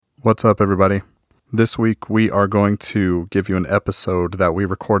What's up, everybody? This week we are going to give you an episode that we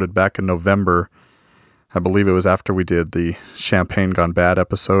recorded back in November. I believe it was after we did the Champagne Gone Bad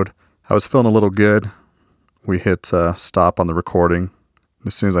episode. I was feeling a little good. We hit stop on the recording.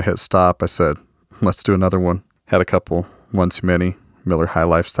 As soon as I hit stop, I said, let's do another one. Had a couple one too many Miller High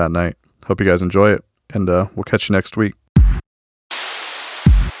Lifes that night. Hope you guys enjoy it, and we'll catch you next week.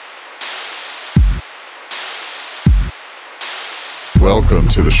 Welcome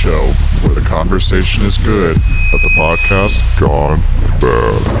to the show where the conversation is good, but the podcast gone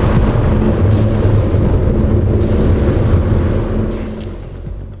bad.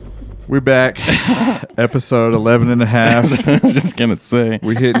 We're back. Episode 11 and a half. Just gonna say.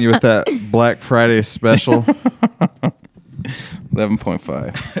 We hitting you with that Black Friday special.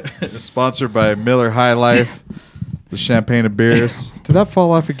 11.5. Sponsored by Miller High Life, the champagne of beers. Did that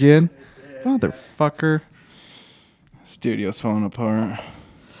fall off again? Motherfucker. Studio's falling apart.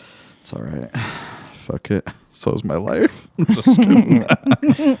 It's all right. Fuck it. So is my life. I'm just kidding.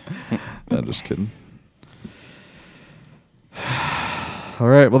 I'm just kidding. All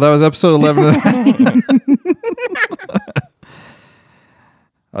right. Well, that was episode 11 and a half.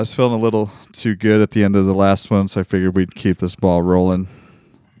 I was feeling a little too good at the end of the last one, so I figured we'd keep this ball rolling.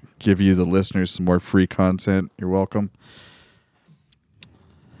 Give you, the listeners, some more free content. You're welcome.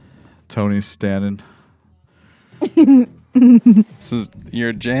 Tony's standing. This is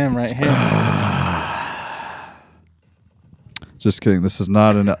your jam right here. Just kidding. This is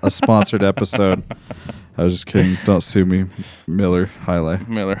not a sponsored episode. I was just kidding. Don't sue me, Miller High Life.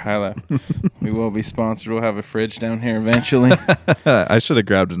 Miller High Life. We will be sponsored. We'll have a fridge down here eventually. I should have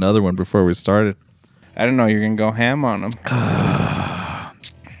grabbed another one before we started. I didn't know you were going to go ham on them.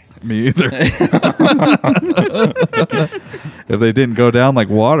 Me either. If they didn't go down like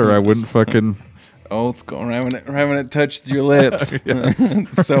water, I wouldn't fucking... Old school. Right when it touches your lips.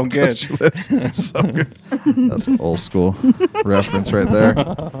 It's so good. Touch your lips. So good. That's an old school reference right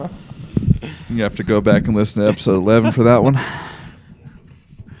there. You have to go back and listen to episode 11 for that one.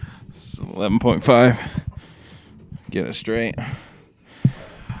 It's 11.5. Get it straight.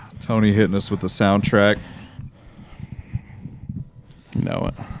 Tony hitting us with the soundtrack. You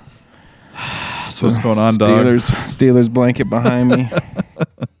know it. So what's going on, dog? Steelers blanket behind me.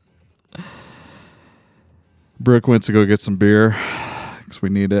 Brooke went to go get some beer because we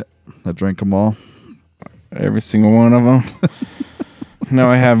need it. I drank them all. Every single one of them. Now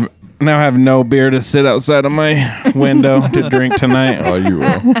I have no beer to sit outside of my window to drink tonight. Oh, you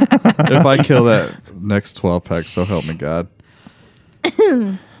will. If I kill that next 12 pack, so help me God.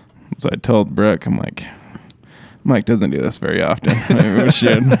 So I told Brooke, I'm like, Mike doesn't do this very often. Maybe we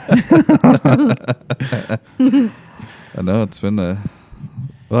should. I know it's been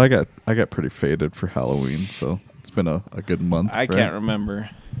well, I got pretty faded for Halloween, so it's been a good month. I can't remember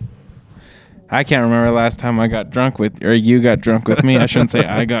the last time I got drunk with, or you got drunk with me. I shouldn't say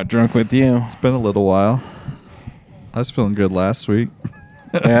I got drunk with you. It's been a little while. I was feeling good last week.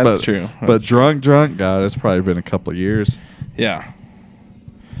 Yeah, that's true. But drunk, God, it's probably been a couple of years. Yeah.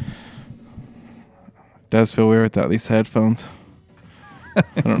 Does feel weird without these headphones. I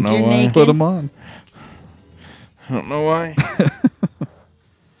don't know You're why. naked. Put them on. I don't know why.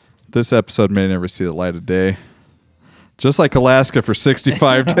 This episode may never see the light of day. Just like Alaska for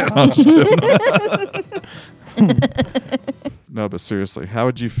 65 days. I'm just kidding. No, but seriously, how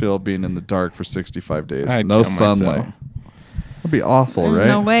would you feel being in the dark for 65 days? I'd No kill myself. sunlight. That'd be awful, There's right?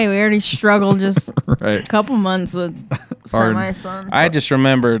 no way. We already struggled just Right. a couple months with semi-sun. I just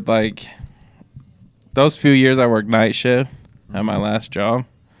remembered, like, those few years I worked night shift at my last job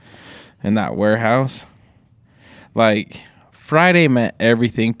in that warehouse. Like, Friday meant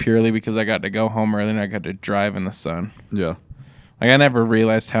everything purely because I got to go home early and I got to drive in the sun. Yeah. Like, I never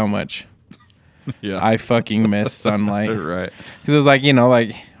realized how much I fucking miss sunlight. Right. Because it was like,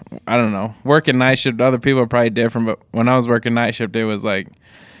 like, I don't know. Working night shift, other people are probably different, but when I was working night shift, it was like,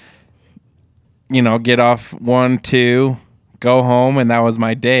 get off 1, 2, go home, and that was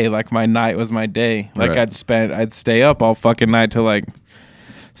my day. Like, my night was my day. Like, Right. I'd stay up all fucking night till like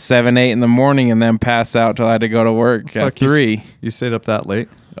 7, 8 in the morning and then pass out till I had to go to work at 3. You stayed up that late?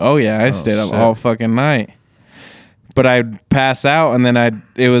 Oh, yeah. I stayed up shit. all fucking night. But I'd pass out, and then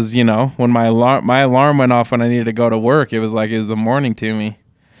it was, when my alarm went off when I needed to go to work, it was like it was the morning to me.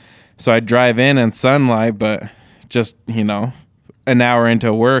 So I'd drive in sunlight, but just, an hour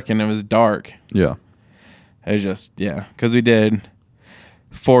into work, and it was dark. Yeah. It was just, because we did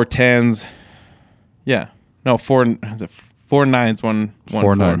 4 10s. Yeah. No, 4 9s, one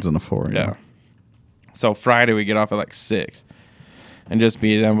 4 9s and a 4. Yeah. So Friday we get off at like 6. And just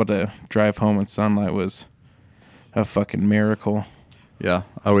being able to drive home in sunlight was a fucking miracle. Yeah,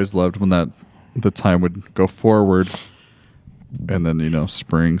 I always loved when the time would go forward, and then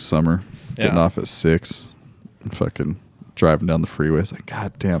spring, summer, getting Yeah. off at 6, and fucking driving down the freeways. Like,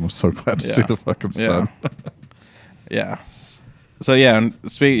 God damn, I'm so glad to see Yeah. the fucking sun. Yeah. So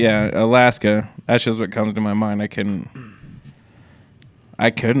Alaska. That's just what comes to my mind. I couldn't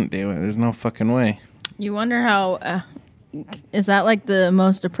do it. There's no fucking way. You wonder how. Is that like the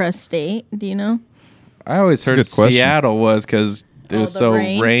most depressed state? Do you know? I always heard good question. Seattle was because it was the so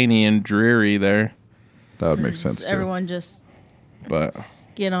rain? rainy and dreary there. That would make sense too. Everyone just But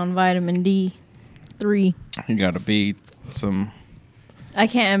get on vitamin D3. you got to be some. I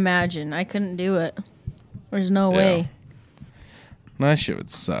can't imagine. I couldn't do it. There's no Yeah. way. That shit would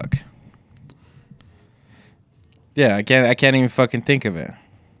suck. Yeah, I can't even fucking think of it.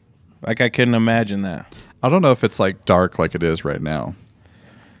 Like I couldn't imagine that. I don't know if it's like dark like it is right now.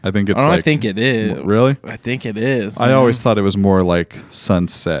 I think it's I like think it is. Really? I think it is. I man. always thought it was more like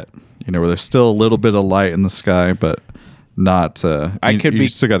sunset. Where there's still a little bit of light in the sky, but not. You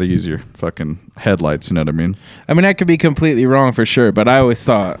still got to use your fucking headlights. You know what I mean? I mean, I could be completely wrong for sure, but I always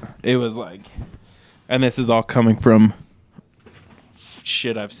thought it was like, and this is all coming from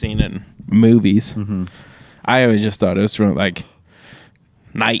shit I've seen in movies. Mm-hmm. I always just thought it was from like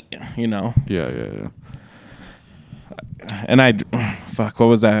night, Yeah. And what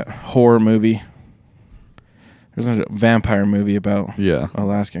was that horror movie? There's a vampire movie about Yeah.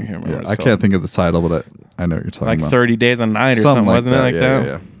 Alaska. I can't remember. Yeah, what it's I called. can't think of the title, but I know what you're talking Like about. 30 Days a Night or something, wasn't it? Like that.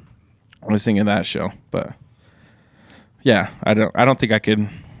 Yeah. I was thinking that show, but yeah, I don't think I could.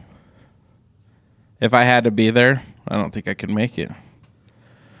 If I had to be there, I don't think I could make it.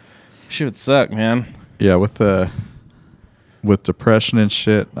 Shit would suck, man. Yeah, with depression and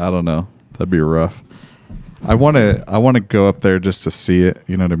shit, I don't know. That'd be rough. I want to go up there just to see it.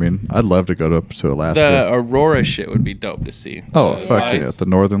 You know what I mean? I'd love to go up to Alaska. The Aurora shit would be dope to see. Oh, The fuck yeah. lights. The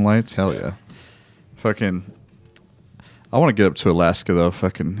Northern Lights? Hell yeah. Fucking, I want to get up to Alaska, though.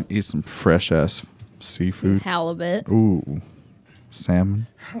 Fucking eat some fresh-ass seafood. Halibut. Ooh. Salmon.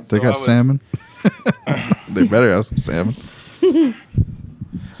 So They got I was- salmon? They better have some salmon. I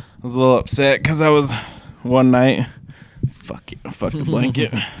was a little upset because I was one night. Fuck the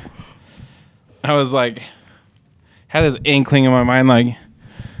blanket. I was like, had this inkling in my mind, like,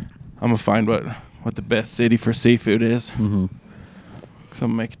 I'm gonna find what the best city for seafood is. Mm-hmm. So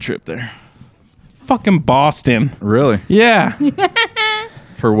I'm gonna make a trip there. Fucking Boston. Really? Yeah.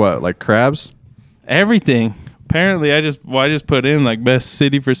 For what? Like crabs? Everything. Apparently, I just put in like best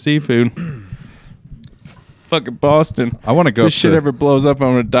city for seafood. Fucking Boston. I want to If go this shit to, ever blows up, I'm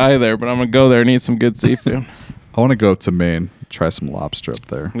gonna die there. But I'm gonna go there and eat some good seafood. I want to go to Maine. Try some lobster up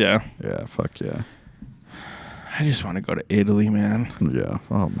there. Yeah. Yeah, fuck yeah. I just want to go to Italy, man. Yeah.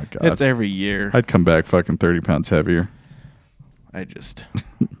 Oh my god. It's every year. I'd come back fucking 30 pounds heavier.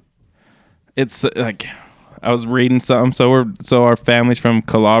 It's like I was reading something. So our family's from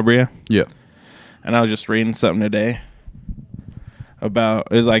Calabria, Yeah. and I was just reading something today about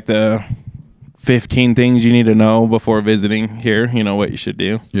it was like the 15 things you need to know before visiting here. You know what you should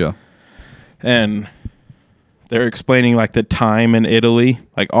do, Yeah. and they're explaining like the time in Italy,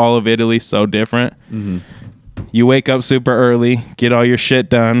 like all of Italy's so different. Mm-hmm. You wake up super early, get all your shit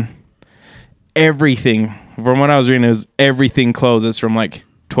done. Everything from what I was reading is everything closes from like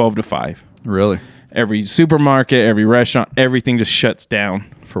 12 to 5. Really? Every supermarket, every restaurant, everything just shuts down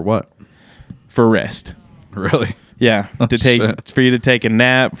For what? for rest. Really? Yeah, shit. for you to take a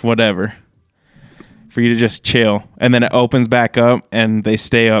nap, whatever. For you to just chill, and then it opens back up, and they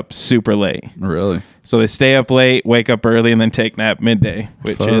stay up super late. Really? So they stay up late, wake up early, and then take nap midday,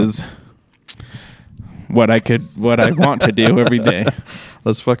 which Fuck. is what I want to do every day.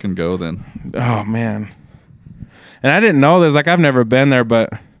 Let's fucking go then. Oh man. And I didn't know this, like I've never been there, but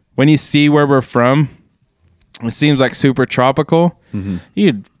when you see where we're from, it seems like super tropical. Mm-hmm.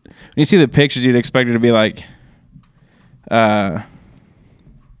 When you see the pictures, you'd expect it to be like I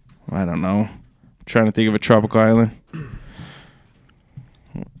don't know. I'm trying to think of a tropical island.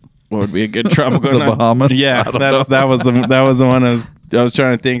 What would be a good tropical The island? Bahamas? Yeah, I don't know. that was the one I was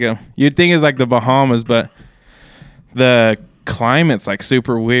trying to think of. You'd think it's like the Bahamas, but the climate's like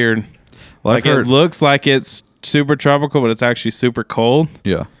super weird. Well, Like it looks like it's super tropical, but it's actually super cold.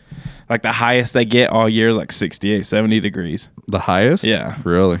 Yeah. Like the highest they get all year is like 68, 70 degrees. The highest? Yeah.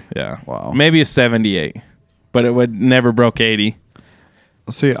 Really? Yeah. Wow. Maybe a 78, but it would never broke 80.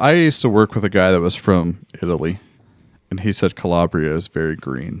 See, I used to work with a guy that was from Italy, and he said Calabria is very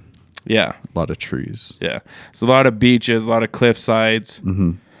green. Yeah. A lot of trees. Yeah. It's a lot of beaches, a lot of cliff sides.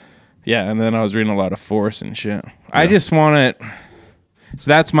 Mm-hmm. Yeah. And then I was reading a lot of forests and shit. I just want it. So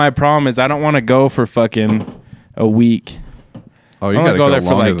that's my problem is I don't want to go for fucking a week. Oh, you I gotta wanna go there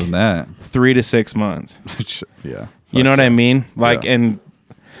for longer like than that. 3 to 6 months. Yeah. You know what I mean? Like Yeah. in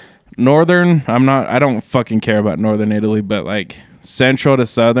northern, I don't fucking care about northern Italy, but like central to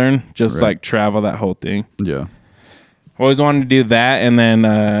southern, just Right. like travel that whole thing. Yeah. Always wanted to do that, and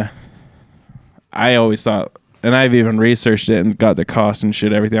then I always thought, and I've even researched it and got the cost and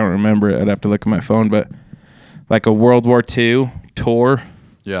shit, everything. I don't remember it. I'd have to look at my phone, but like a World War II tour,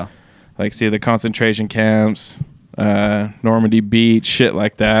 Yeah. like see the concentration camps, Normandy Beach, shit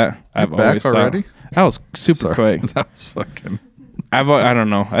like that. I've back always thought already? that was super Sorry. quick. That was fucking. I don't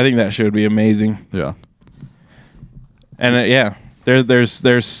know. I think that shit would be amazing. Yeah. And yeah,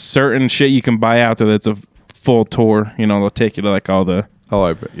 there's certain shit you can buy out there that's a full tour. You know, they'll take you to like all the Oh,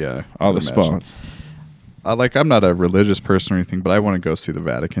 I bet. Yeah. all the I'd imagine. spots. I'm not a religious person or anything, but I want to go see the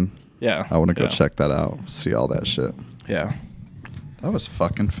Vatican. Yeah, I want to go yeah. check that out, see all that shit. Yeah, That was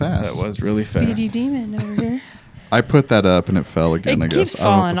fucking fast. that was really Speedy fast. demon over here. I put that up and it fell again. I It guess. keeps I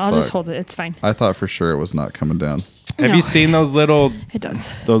don't know what falling. the I'll just fuck. hold it. It's fine. I thought for sure it was not coming down. Have No. you seen those little It does.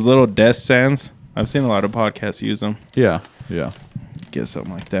 desk stands? I've seen a lot of podcasts use them. Yeah. Yeah. Get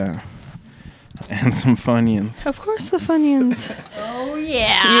something like that, and some Funyuns. Of course, the Funyuns. Oh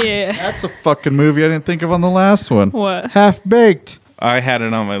yeah. Yeah. That's a fucking movie I didn't think of on the last one. What? Half Baked. I had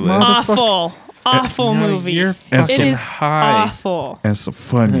it on my list. Awful. Awful No, movie. You're And fucking It is high. awful. And some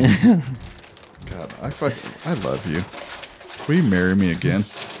Funyuns. God, I love you. Will you marry me again?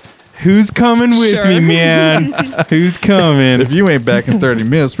 Who's coming with Sure. me, man? Who's coming? If you ain't back in 30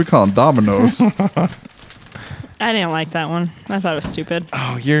 minutes, we call them Dominoes. I didn't like that one. I thought it was stupid.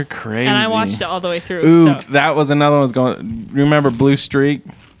 Oh, you're crazy. And I watched it all the way through. Ooh, So. that was another one. Was going. Remember Blue Streak?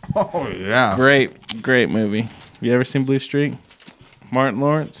 Oh, yeah. Great movie. You ever seen Blue Streak? Martin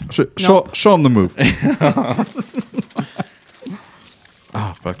Lawrence. Show them the movie.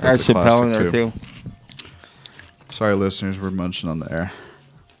 Oh, fuck. That's a classic, too. Sorry, listeners. We're munching on the air.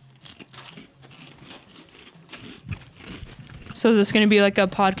 So is this going to be like a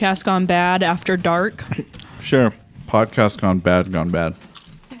podcast gone bad after dark? Sure. Podcast gone bad, gone bad.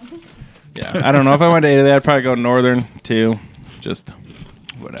 Yeah. I don't know if I went to Italy, I'd probably go northern too. Just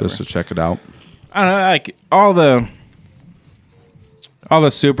whatever. Just to check it out. I don't know, like all the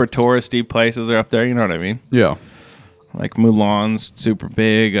super touristy places are up there. You know what I mean? Yeah. Like Mulan's super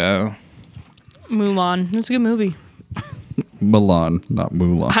big. Mulan. It's a good movie. Milan, not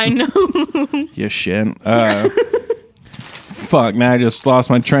Mulan. I know. You shit. Fuck. Now I just lost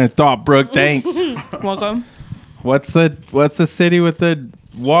my train of thought, Brooke. Thanks. Welcome. What's the city with the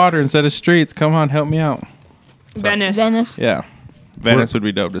water instead of streets? Come on, help me out. Venice. Venice. Yeah. Venice would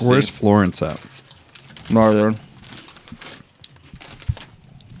be dope to see. Where's Florence at? Northern.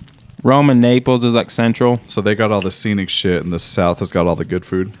 Rome and Naples is like central. So they got all the scenic shit, and the south has got all the good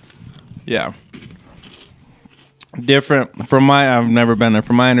food. Yeah. Different I've never been there.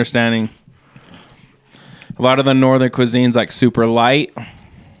 From my understanding, a lot of the northern cuisine's like super light.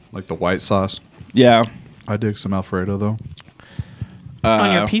 Like the white sauce. Yeah. I dig some Alfredo, though.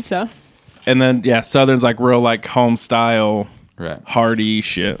 On your pizza. And then yeah, southern's like real like home style, Right. hearty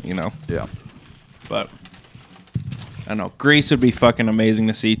shit, you know. Yeah. But I don't know. Greece would be fucking amazing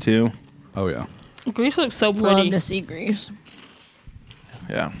to see too. Oh, yeah. Greece looks so Love pretty. to see Greece.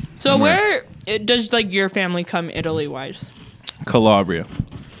 Yeah. So where does like your family come Italy wise? Calabria.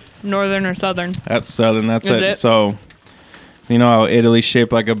 Northern or southern? That's southern. That's Is it. it? So you know how Italy's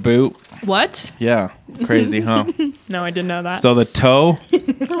shaped like a boot? What? Yeah. Crazy, huh? No, I didn't know that. So the toe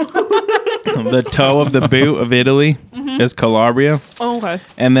the toe of the boot of Italy is Calabria. Oh, okay.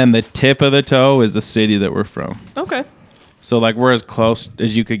 And then the tip of the toe is the city that we're from. Okay. So like we're as close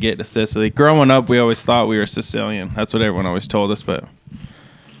as you could get to Sicily. Growing up, we always thought we were Sicilian. That's what everyone always told us, but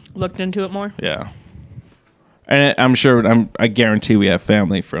Looked into it more. yeah. And I'm sure I guarantee we have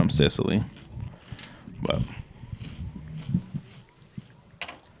family from Sicily. But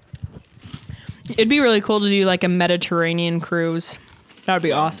It'd be really cool to do like a Mediterranean cruise. That would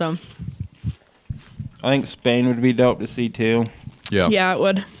be awesome. I think Spain would be dope to see too. Yeah. Yeah, it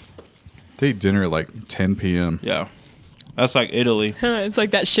would. They eat dinner at like 10 p.m. Yeah. That's like Italy. It's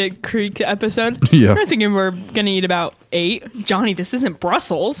like that Shit Creek episode. Yeah. I was thinking we're going to eat about 8. Johnny, this isn't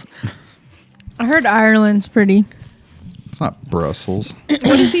Brussels. I heard Ireland's pretty. It's not Brussels. What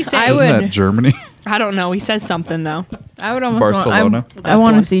does he say? I Isn't would- that Germany? I don't know. He says something though. I would almost Barcelona. I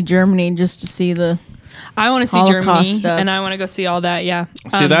want one. to see Germany just to see the. I want to see Holocaust Germany stuff. and I want to go see all that. Yeah.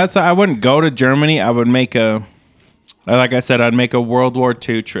 See, I wouldn't go to Germany. I would make like I said, I'd make a World War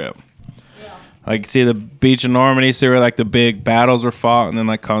II trip. Like see the beach in Normandy, see where like the big battles were fought, and then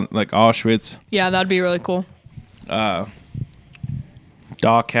like Auschwitz, Yeah, that'd be really cool.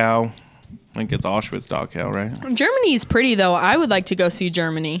 Dachau, I think it's Auschwitz Dachau, right? Germany's pretty though. I would like to go see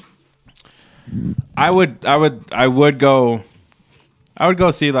Germany. I would go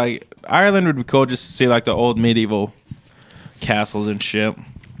see like Ireland would be cool just to see like the old medieval castles and shit.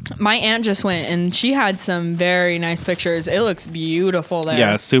 My aunt just went and she had some very nice pictures. It looks beautiful there.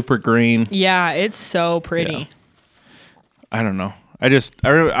 Yeah, super green. Yeah, it's so pretty. Yeah. I don't know. I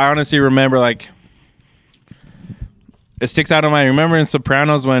honestly remember like it sticks out on my. Remember in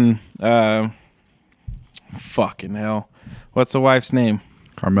Sopranos when fucking hell, what's the wife's name?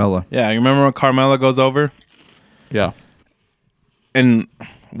 Carmela. Yeah, you remember when Carmela goes over? Yeah. And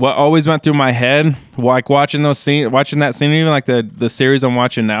what always went through my head, like watching that scene, even like the series I'm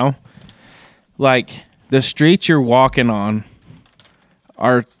watching now, like the streets you're walking on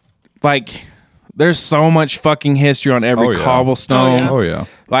are like there's so much fucking history on every cobblestone. Oh yeah.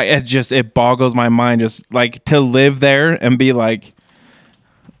 Like it boggles my mind just like to live there and be like,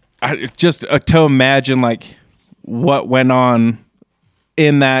 to imagine like what went on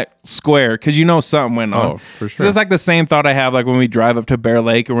in that square, because something went on. Oh, for sure. It's like the same thought I have like when we drive up to Bear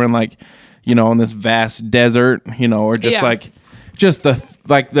Lake and we're in like, in this vast desert, or just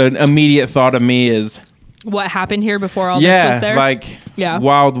the immediate thought of me is What happened here before all this was there?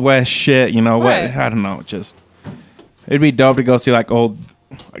 Wild West shit. Right. What I don't know. Just it'd be dope to go see like old,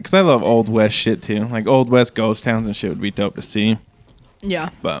 because I love Old West shit too. Like Old West ghost towns and shit would be dope to see. Yeah.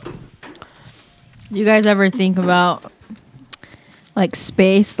 But Do you guys ever think about like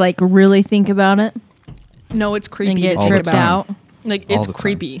space? Like really think about it No, it's creepy. and get All the tripped time. out? Like All it's the time.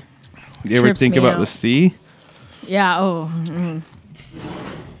 creepy. you ever Trips think me about out. the sea? Yeah. Oh,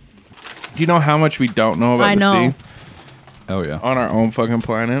 Do you know how much we don't know about I the know. sea Oh yeah. on our own fucking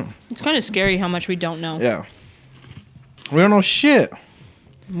planet? It's kind of scary how much we don't know. Yeah. We don't know shit.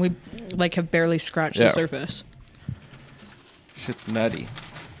 We like have barely scratched Yeah. the surface. Shit's nutty.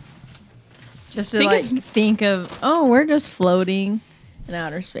 just to Think think of we're just floating in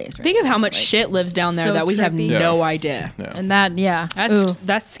outer space. Right Think of now. how much Like, shit lives down there so that we have trippy. no idea. Yeah. And that, yeah, Ooh.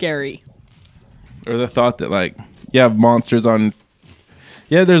 That's scary. Or the thought that like you have monsters on.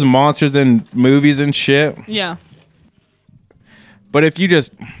 Yeah, there's monsters in movies and shit. Yeah. But if you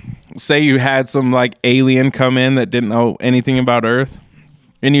just say you had some like alien come in that didn't know anything about Earth,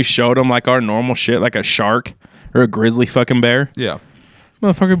 and you showed them like our normal shit, like a shark or a grizzly fucking bear, Yeah.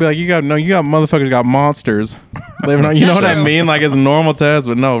 motherfucker would be like, you got motherfuckers got monsters living on. You know what I mean? Like it's normal to us,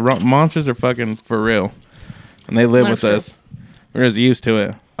 but no, monsters are fucking for real, and they live That's with true. us. We're just used to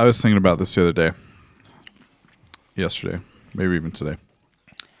it. I was thinking about this the other day. Yesterday, maybe even today.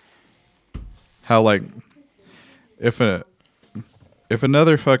 How like if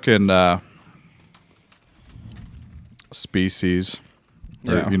another fucking species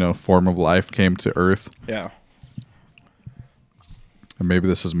or Yeah. form of life came to Earth, Yeah. and maybe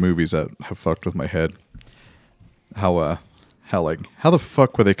this is movies that have fucked with my head. How the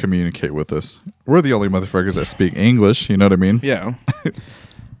fuck would they communicate with us? We're the only motherfuckers that speak English. You know what I mean? Yeah.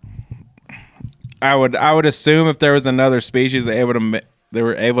 I would assume if there was another species they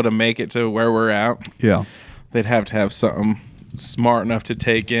were able to make it to where we're at, Yeah. they'd have to have something smart enough to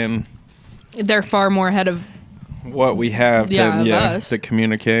take in They're far more ahead of what we have to, Yeah, of us. to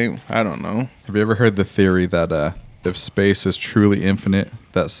communicate. I don't know. Have you ever heard the theory that if space is truly infinite,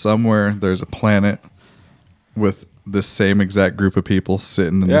 that somewhere there's a planet with the same exact group of people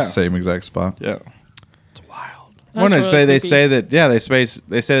sitting in Yeah. the same exact spot? Yeah. That's When really they creepy. say that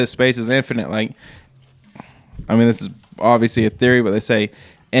they say that space is infinite. Like, I mean, this is obviously a theory, but they say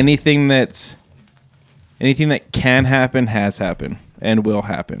anything that can happen has happened and will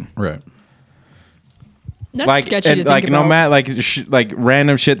happen. Right. That's Like, sketchy to and, think like about. no matter like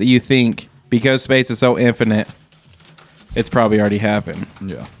random shit that you think, because space is so infinite, it's probably already happened.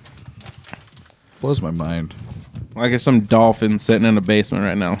 Yeah. Blows my mind. Like there's some dolphin sitting in a basement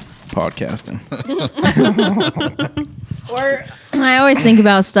right now podcasting. Or I always think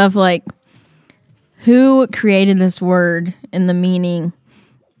about stuff like who created this word and the meaning,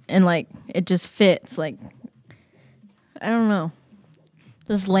 and like it just fits. Like I don't know,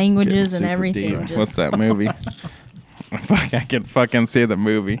 just languages and Super everything. deep. Just, What's that movie? Fuck, I can fucking see the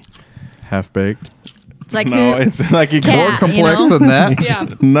movie. Half baked. It's like No, who, it's like you Cat. More go. complex you know? than that. Yeah.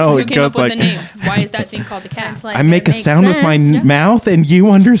 No, Who it came goes up with like the name? Why is that thing called a cat? it's like I make it a makes sound with my sense. mouth and you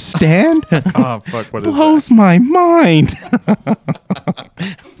understand. Oh fuck! What is that? Blows my mind.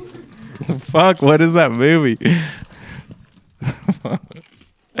 Fuck, what is that movie?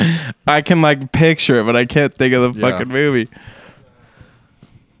 I can like picture it, but I can't think of the Yeah. fucking movie.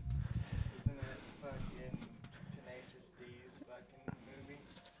 Isn't it fucking Tenacious D's fucking movie?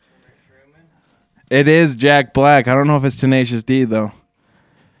 Remember Truman? It is Jack Black. I don't know if it's Tenacious D though.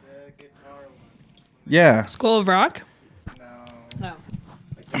 The guitar Yeah, School of Rock? No.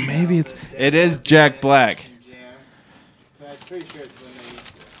 No. maybe it is Jack Black. Jam. So I'm pretty sure it's when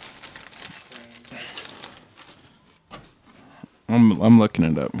they I'm looking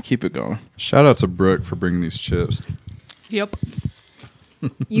it up. Keep it going. Shout out to Brooke for bringing these chips. Yep.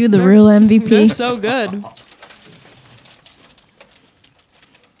 You the real They're MVP. so good.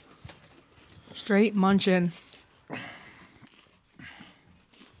 Straight munching.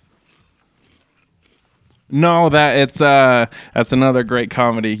 No, that's another great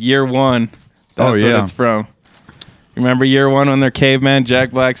comedy. Year One. That's Oh, yeah. what it's from. Remember Year One when they're cavemen? Jack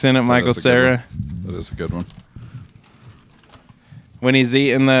Black's in it. Michael is a good Cera. That is a good one. When he's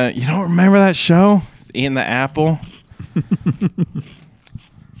eating you don't remember that show? He's eating the apple.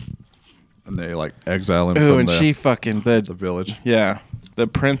 And they like exile him Ooh, from and the she fucking the village. yeah, the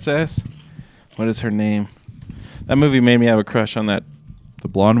princess. What is her name? That movie made me have a crush on that. The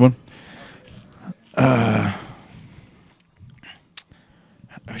blonde one. I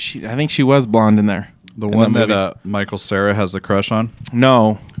think she was blonde in there. The In one the that Michael Cera has the crush on.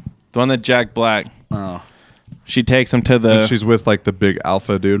 No, the one that Jack Black. Oh. She takes him to the. She's with like the big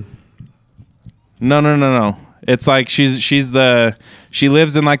alpha dude. No. It's like she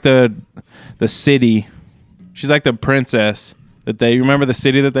lives in like the city. She's like the princess that they remember the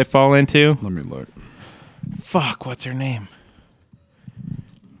city that they fall into. Let me look. Fuck, what's her name?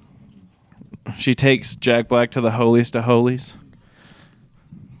 She takes Jack Black to the holiest of holies.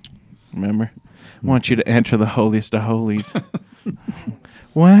 Remember? I want you to enter the holiest of holies.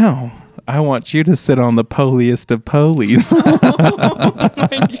 Wow. I want you to sit on the poliest of polies.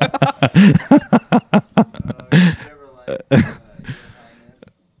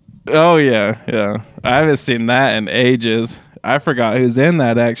 Oh, yeah. I haven't seen that in ages. I forgot who's in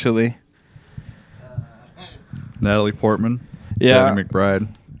that, actually. Natalie Portman. Yeah. Danny McBride.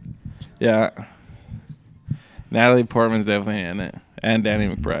 Yeah. Natalie Portman's definitely in it. And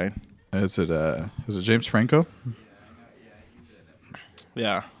Danny McBride. Is it James Franco?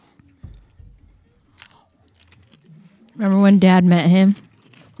 Yeah. Remember when Dad met him?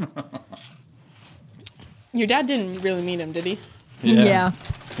 Your dad didn't really meet him, did he? Yeah.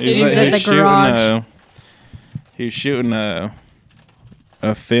 He was at the garage. He was shooting a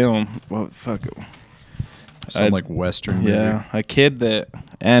film. What fuck? Some like Western movie. Yeah, a kid that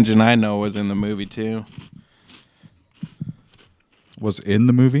Ange and I know was in the movie too. Was in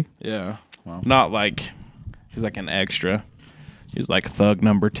the movie? Yeah. Wow. Not like he's like an extra. He's like thug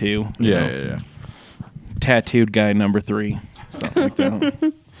number 2. you know? Yeah. Tattooed guy number 3. Something like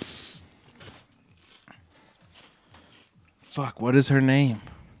that. Fuck, what is her name?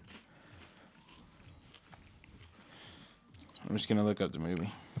 I'm just gonna look up the movie.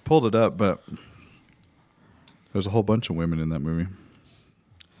 I pulled it up, but there's a whole bunch of women in that movie.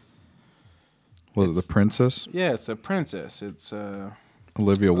 Was it the princess? Yeah, it's a princess. It's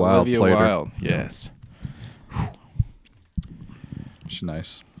Olivia Wilde Olivia played Wilde. her. Yes. She's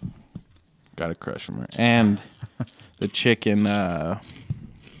nice. Got a crush from her. And the chick in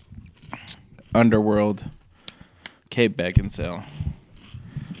Underworld, Kate Beckinsale.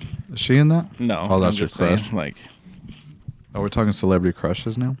 Is she in that? No, Oh, that's I'm your just saying, crush. like, Oh, we're talking celebrity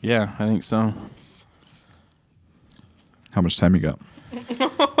crushes now? yeah, I think so. How much time you got?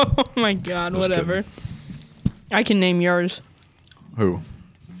 Oh my God, Just whatever. I can name yours. Who?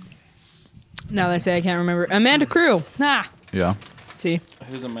 Now that I say I can't remember. Amanda Crew. Yeah. See.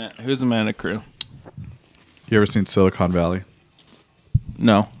 Who's Amanda Crew? You ever seen Silicon Valley?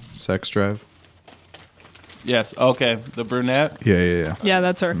 No. Sex Drive? Yes. Okay. The brunette. Yeah. Yeah,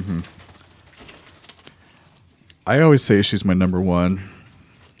 that's her. Mm-hmm. I always say she's my number one,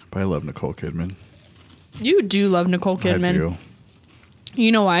 but I love Nicole Kidman. You do love Nicole Kidman. I do.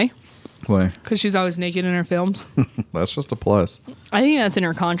 You know why? Why? Because she's always naked in her films. That's just a plus. I think that's in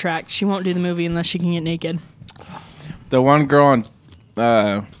her contract. She won't do the movie unless she can get naked. The one girl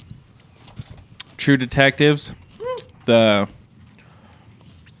on True Detectives. The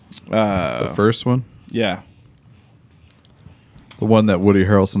The first one? yeah. The one that Woody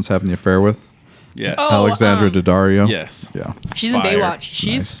Harrelson's having the affair with? Yes. Oh, Alexandra Daddario? Yes. Yeah. She's Fire. in Baywatch.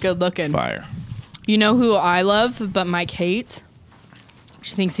 She's Nice. good looking. Fire. You know who I love, but Mike hates?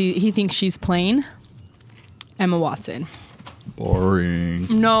 She thinks he thinks she's plain. Emma Watson. Boring.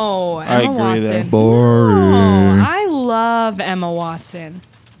 No, Emma I agree Watson. there. Boring. Oh, I love Emma Watson.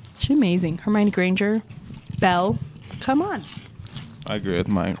 She's amazing. Hermione Granger, Belle. Come on. I agree with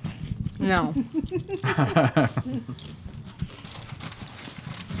Mike. No.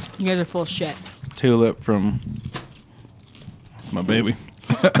 You guys are full of shit. Tulip from. That's my baby.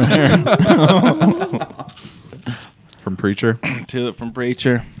 From Preacher? Tulip from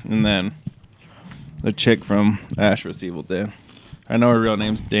Preacher, and then The chick from Ash vs. Evil Dead. I know her real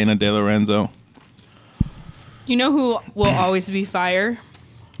name's Dana De Lorenzo. You know who will always be fire?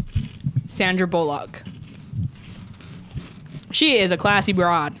 Sandra Bullock. She is a classy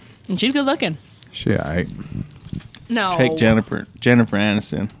broad, and she's good looking. She alright. No. Take Jennifer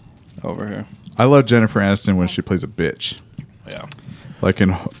Aniston over her. I love Jennifer Aniston when she plays a bitch. Yeah. Like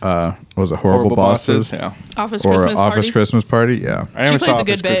in, was it Horrible Bosses? Yeah. Office Or Christmas Office Party. Christmas Party? Yeah. I never plays saw a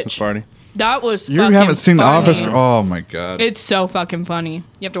good Office Christmas bitch. Party. That was You fucking haven't seen funny. Office? Oh my god. It's so fucking funny.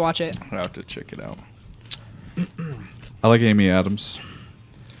 You have to watch it. I'll have to check it out. I like Amy Adams.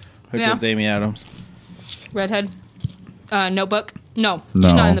 Which Yeah. one's Amy Adams? Redhead. Notebook. No, No,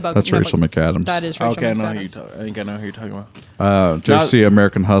 she's not in the book. that's Rachel Notebook. McAdams. That is Rachel Okay, I know who McAdams. I think I know who you're talking about. Did you ever Not- see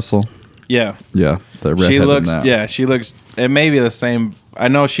American Hustle? Yeah. Yeah, the redhead She in looks, that. yeah, she looks, it may be the same. I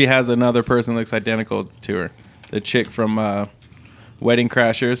know she has another person that looks identical to her. The chick from Wedding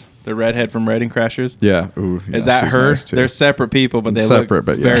Crashers, the redhead from Wedding Crashers. Yeah. Ooh, yeah, Is that she's her? nice, too. They're separate people, but they Separate, look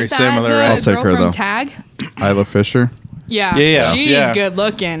but yeah. very Is that similar, the right? I'll take girl her, from though. Tag? Isla Fisher. Yeah. Yeah, She's yeah. good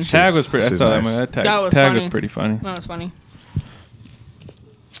looking. Tag was pretty. I She's saw nice. that. Tag, That was Tag funny. was pretty funny. That was funny.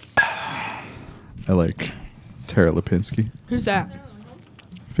 I like Tara Lipinski. Who's that?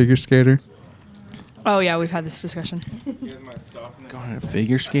 Figure skater. Oh yeah, we've had this discussion. Going to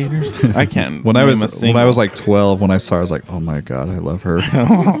figure skaters? I can't. When I name a was when single. I was like 12, when I saw her, I was like, oh my god, I love her.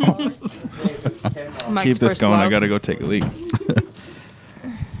 Mike's Keep this first going. I love. gotta go take a leak.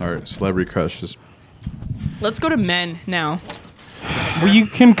 All right, celebrity crushes. Let's go to men now. Well, you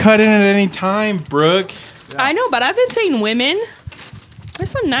can cut in at any time, Brooke. I know, but I've been saying women.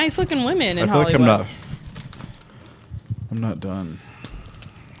 There's some nice looking women in I feel Hollywood. like I'm not done.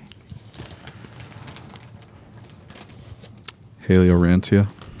 Haley Orantia.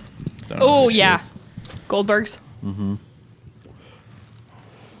 Don't know Oh who she yeah, is. Goldberg's. I've You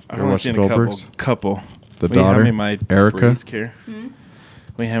ever only watched seen the a Goldbergs? couple. The Will you hand daughter, me my Erica. breeze here?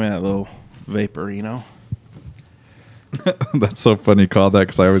 We hand me that little Vaporino. That's so funny you called that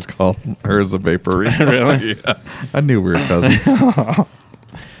because I always call hers a vaporino. Really? Yeah. I knew we were cousins. Are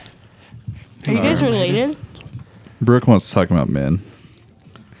you guys related? Brooke wants to talk about men.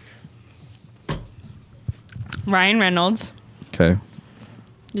 Ryan Reynolds. Okay,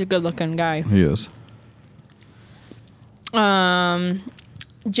 He's a good looking guy. he is.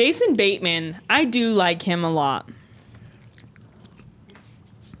 Jason Bateman. I do like him a lot.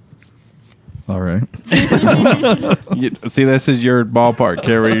 All right. See, this is your ballpark,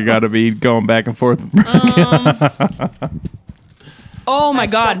 here, where you got to be going back and forth. Oh my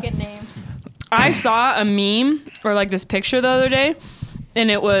god. Suck at names. I saw a meme or like this picture the other day,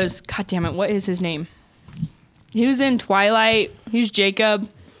 and it was, god damn it, what is his name? He was in Twilight. He's Jacob.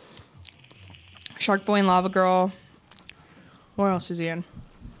 Shark Boy and Lava Girl. Where else is he in?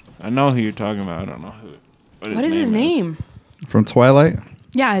 I know who you're talking about. I don't know who. What is his name? From Twilight?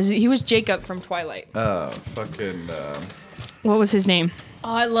 Yeah, he was Jacob from Twilight. Fucking. What was his name?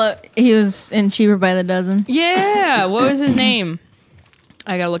 Oh, I love. He was in Cheaper by the Dozen. Yeah, what was his name?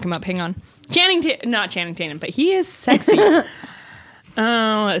 I gotta look him up. Hang on. Not Channing Tatum, but he is sexy.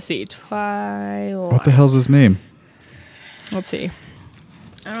 Let's see. Twilight. What the hell's his name? Let's see.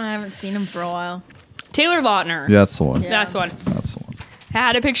 I haven't seen him for a while. Taylor Lautner. Yeah, that's the one. Yeah. That's the one. That's the one. I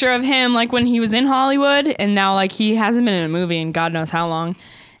had a picture of him like when he was in Hollywood, and now like he hasn't been in a movie in God knows how long,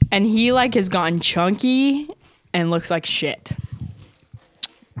 and he like has gotten chunky and looks like shit.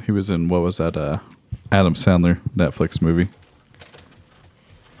 He was in, what was that, Adam Sandler Netflix movie?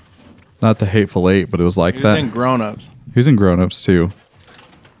 Not The Hateful Eight, but it was like He was that. in Grown Ups. He was in Grown Ups, too.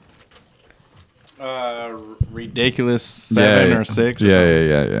 Ridiculous 7 or 6. Or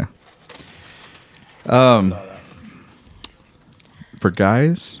Yeah. For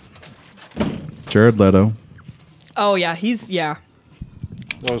guys, Jared Leto. Oh yeah, yeah.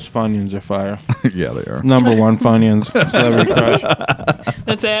 Those Funyuns are fire. Yeah, they are. Number one Funyuns. Celebrity crush.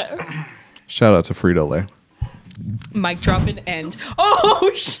 That's it. Shout out to Frito Lay. Mic drop and end.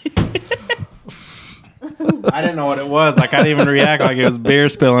 Oh shit. I didn't know what it was. Like, I didn't even react like it was beer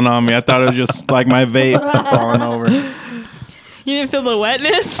spilling on me. I thought it was just like my vape falling over. You didn't feel the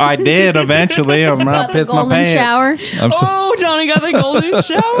wetness? I did eventually. I'm not The pissed my golden pants. shower. I'm so, Oh, Johnny got the golden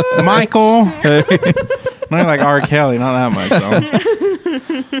shower. Michael. Not like R. Kelly. Not that much, though.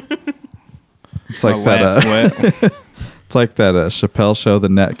 it's like My that. wet's wet. It's like that Chappelle show, the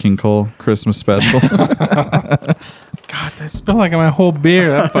Nat King Cole Christmas special. God, that spilled like my whole beer.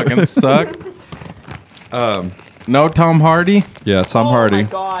 That fucking sucked. No Tom Hardy. Yeah, Tom Oh Hardy, my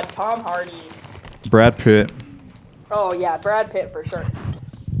god, Tom Hardy. Brad Pitt. Oh yeah, Brad Pitt for sure.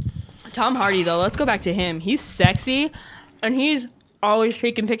 Tom Hardy though, let's go back to him. He's sexy, and he's always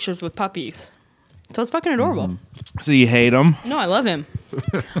taking pictures with puppies. So it's fucking adorable. So you hate him? No, I love him.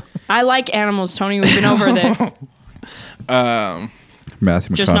 I like animals, Tony. We've been over this. Matthew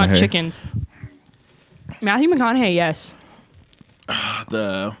McConaughey. Just not chickens. Matthew McConaughey, yes.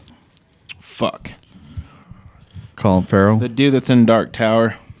 The fuck. Colin Farrell. The dude that's in Dark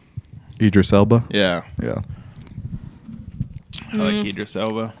Tower. Idris Elba. Yeah. Yeah. I like Idris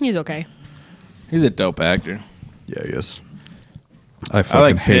Elba. He's okay. He's a dope actor. Yeah, he is. I fucking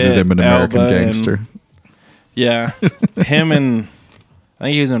like hated Pitt, him in American Elba, and- Gangster. Yeah. Him and I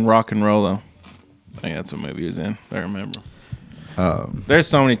think he was in Rock and Roll though. I think that's what movie he was in. If I remember. There's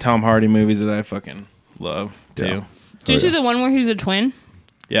so many Tom Hardy movies that I fucking love too. Yeah. Did you see the one where he was a twin?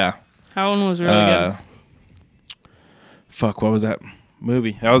 Yeah. That one was really good. Fuck, what was that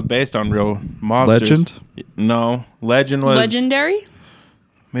movie? That was based on real mobsters. Legend? No. Legend was Legendary?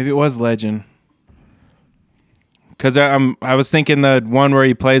 Maybe it was Legend. Cause I was thinking the one where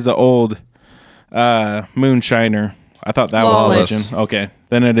he plays the old moonshiner. I thought that Lawless. was Legend. Okay.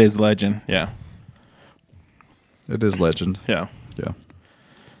 Then it is Legend. Yeah. It is Legend. Yeah. Yeah.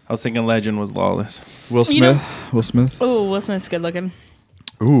 I was thinking Legend was Lawless. Will Smith. You know- Will Smith. Oh, Will Smith's good looking.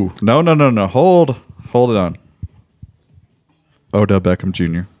 Ooh. No. Hold it on. Odell Beckham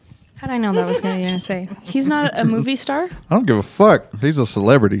Jr. How did I know that was going to say? He's not a movie star? I don't give a fuck. He's a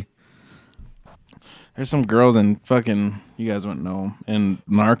celebrity. There's some girls in fucking, you guys wouldn't know them. And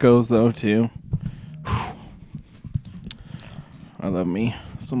Narcos though too. Whew. I love me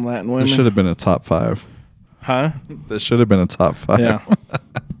some Latin women. This should have been a top 5. Huh? This should have been a top 5. Yeah.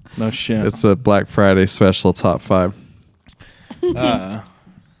 No shit. It's a Black Friday special top 5.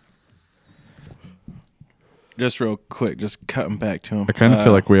 Just real quick, just cutting back to him. I kind of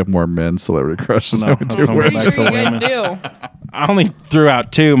feel like we have more men celebrity crushes No, than we that's do what women. we're Pretty sure you Back to guys do. I only threw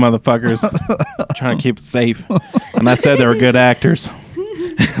out 2 motherfuckers. Trying to keep it safe. And I said they were good actors.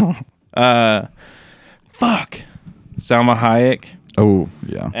 Fuck. Salma Hayek. Oh,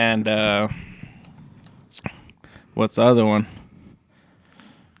 yeah. And what's the other one?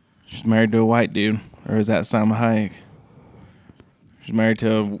 She's married to a white dude. Or is that Salma Hayek? She's married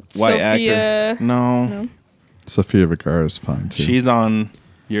to a white Sophia- actor. No. Sofia Vergara is fine, too. She's on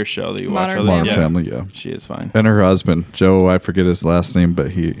your show that you watch. Modern Modern Yeah. Family, yeah. She is fine. And her husband, Joe, I forget his last name,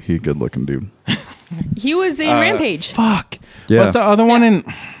 but he good looking dude. He was in Rampage. Fuck. Yeah. What's the other one in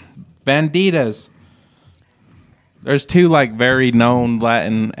Banditas? There's 2 like very known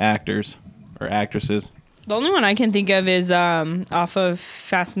Latin actors or actresses. The only one I can think of is off of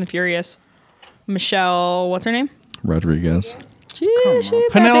Fast and the Furious. Michelle, what's her name? Rodriguez. She a bad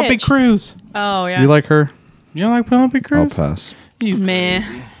Penelope bitch. Cruz. Oh, yeah. You like her? You don't like Penelope I'll Cruz? pass. You Meh.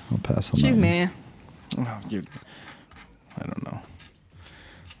 I'll pass on She's that. meh. Oh, I don't know.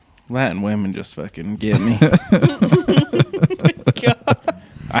 Latin women just fucking get me.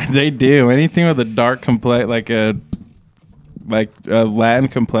 They do anything with a dark like a Latin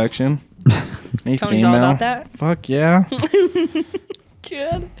complexion. Any Tony's all female? about that. Fuck yeah.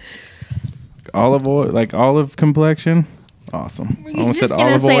 Good. Olive oil, like olive complexion. Awesome. You're just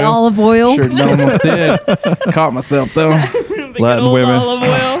gonna say olive Olive oil. Sure, almost did. Caught myself though. The good Latin old women. olive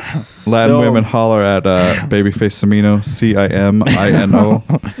oil. Latin No. women holler at Babyface Cimino, Cimino.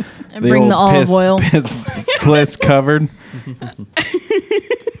 And bring the olive oil. Piss covered.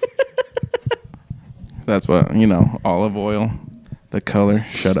 That's what, olive oil. The color.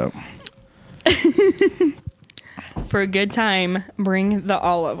 Shut up. For a good time, bring the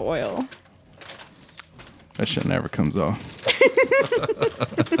olive oil. That shit never comes off.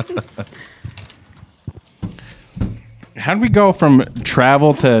 How did we go from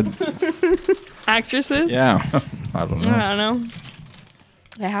travel to... Actresses? Yeah. I don't I know. don't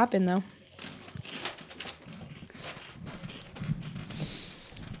know. It happened, though.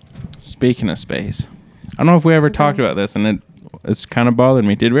 Speaking of space, I don't know if we ever talked about this, and it's kind of bothered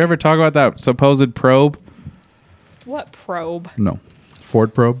me. Did we ever talk about that supposed probe? What probe? No.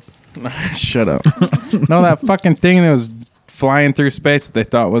 Ford probe? Shut up. No, that fucking thing that was flying through space that they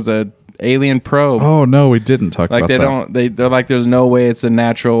thought was a alien probe. Oh, no, we didn't talk Like about that. they're like, there's no way it's a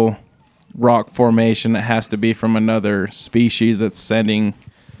natural rock formation. It has to be from another species that's sending.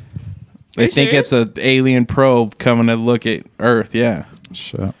 They you think serious? it's an alien probe coming to look at Earth. Yeah.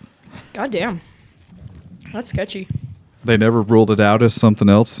 Shit. God damn. That's sketchy. They never ruled it out as something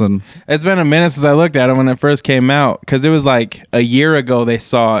else, and It's been a minute since I looked at it when it first came out, because it was like a year ago they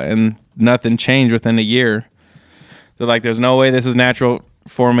saw it and nothing changed within a year. They're like, there's no way this is natural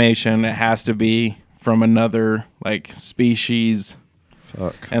formation. It has to be from another like species.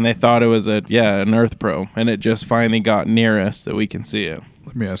 fuck. And they thought it was an Earth probe, and it just finally got near us that we can see it.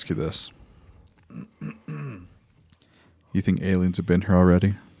 Let me ask you this. You think aliens have been here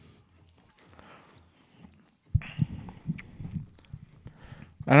already?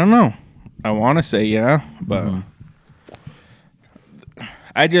 I don't know. I want to say yeah, but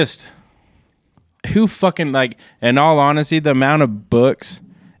I just who fucking like. In all honesty, the amount of books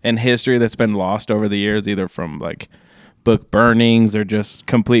and history that's been lost over the years, either from like book burnings or just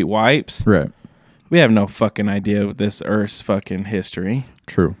complete wipes. Right. We have no fucking idea of this Earth's fucking history.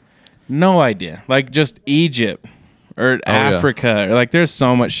 True. No idea. Like just Egypt or Africa. Or like there's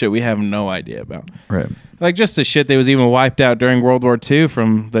so much shit we have no idea about. Right. Like just the shit that was even wiped out during World War II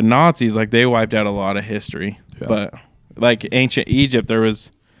from the Nazis. Like they wiped out a lot of history. Yeah. But like ancient Egypt, there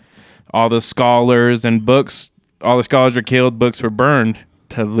was all the scholars and books. All the scholars were killed. Books were burned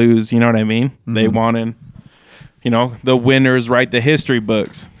to lose. You know what I mean? They wanted, the winners write the history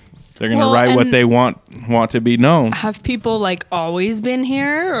books. They're going to Well, write what and- they want to be known. Have people like always been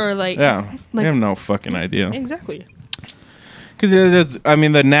here or like? Yeah. Like- I have no fucking idea. Exactly. Because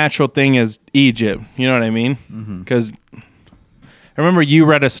the natural thing is Egypt. You know what I mean? Because I remember you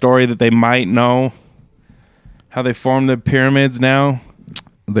read a story that they might know how they formed the pyramids now.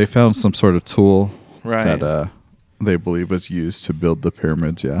 They found some sort of tool Right. that they believe was used to build the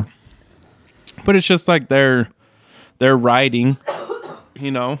pyramids. Yeah. But it's just like they're writing,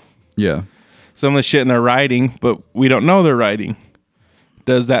 Yeah. some of the shit in their writing, but we don't know they're writing.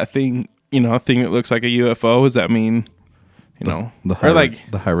 Does that thing, a thing that looks like a UFO, does that mean, The or like,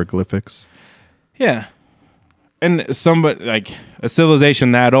 the hieroglyphics. yeah. And somebody, like a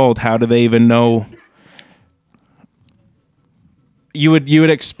civilization that old, how do they even know? You would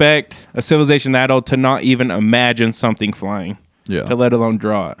expect a civilization that old to not even imagine something flying, Yeah. to let alone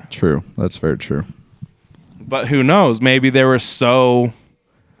draw it. True. That's very true. But who knows? Maybe they were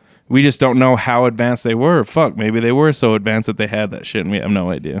we just don't know how advanced they were. Fuck, maybe they were so advanced that they had that shit and we have no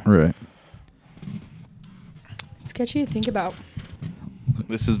idea. Right. Sketchy to think about.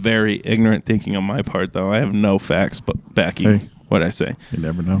 This is very ignorant thinking on my part, though. I have no facts backing Hey. what I say. You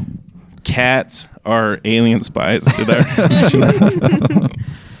never know. Cats are alien spies. Do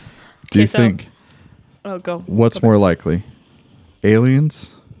you so- think Oh, go. what's Go more likely,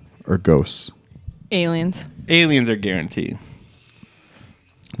 aliens or ghosts? back. Aliens? Aliens are guaranteed.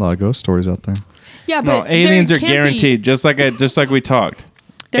 A lot of ghost stories out there. Yeah, No, but aliens there are can't be- guaranteed. Just like we talked.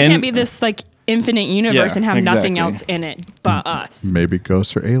 There And- can't be this like infinite universe Yeah, and have nothing exactly. else in it but us. Maybe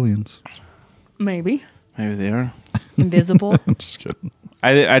ghosts or aliens. Maybe Maybe they are. invisible. Just kidding.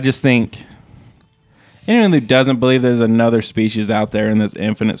 I just think anyone who doesn't believe there's another species out there in this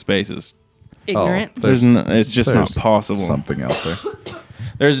infinite space is Ignorant. it's just not there's possible. Something out there.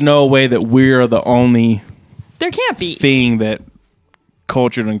 There's no way that we're the only There can't be. thing that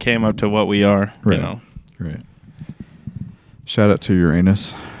cultured and came up to what we are. Right. Right. Shout out to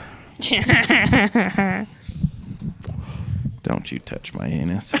Uranus. Don't you touch my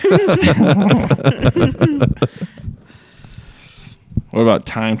anus. What about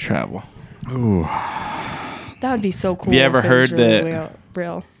time travel? Ooh. That would be so cool. you ever if it was heard really that-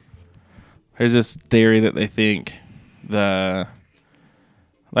 real? There's this theory that they think the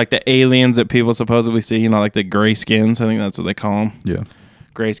aliens that people supposedly see, like the gray skins. I think that's what they call them. Yeah.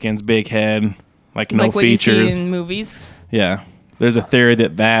 Gray skins, big head, like no Like what features. you see in movies. Yeah. There's a theory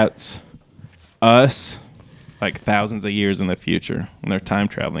that that's us, like thousands of years in the future when they're time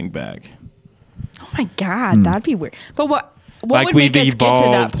traveling back. Oh my god, that'd be weird. But what like would we've make us evolved. get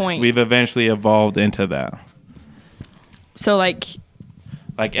to that point? We've eventually evolved into that. So like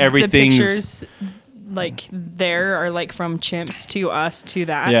Like the everything's pictures like there are like from chimps to us to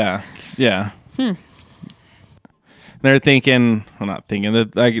that. Yeah. They're thinking, well, not thinking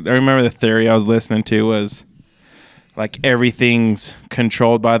that. Like I remember the theory I was listening to was like everything's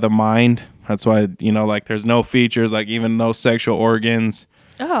controlled by the mind. That's why like there's no features, like even no sexual organs.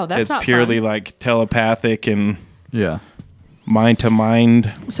 Oh, that's It's not purely fun. like telepathic and Yeah. mind to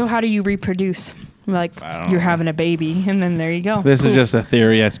mind. So how do you reproduce? Like I don't you're know. having a baby and then there you go. This is Poof. just a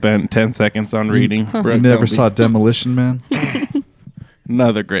theory I spent 10 seconds on reading. You Brooke, never don't saw be- Demolition Man?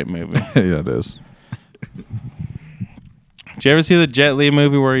 another great movie. Yeah, it is. Did you ever see the Jet Li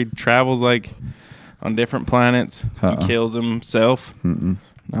movie where he travels like on different planets? Uh-uh. He kills himself? Mm-mm.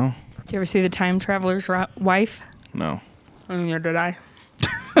 No, Do you ever see the time traveler's wife? no. Neither did I.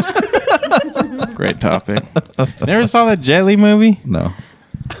 Great topic. Never saw that Jet Li movie? No.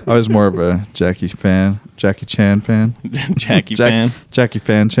 I was more of a Jackie Chan fan. Jackie fan. Jackie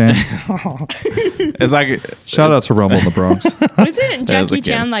Fan Chan. It's like Shout out to Rumble in the Bronx. Wasn't As a Jackie kid.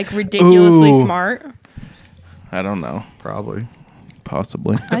 Chan like ridiculously Ooh. smart? I don't know. Probably.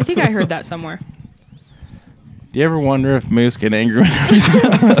 Possibly. I think I heard that somewhere. Do you ever wonder if moose get angry?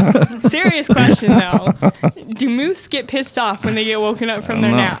 Serious question though. Do moose get pissed off when they get woken up from I their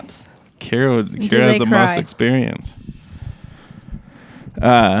don't know. naps? Kira they has the most cry? experience.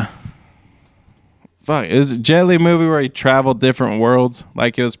 Fuck, is it Jet Li movie where he traveled different worlds?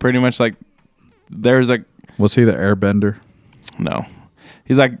 Like it was pretty much like there's a Was he the airbender? no.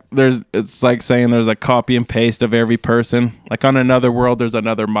 He's like it's like saying there's a copy and paste of every person. Like on another world there's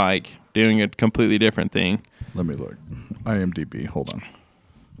another Mike doing a completely different thing. Let me look. IMDb. Hold on.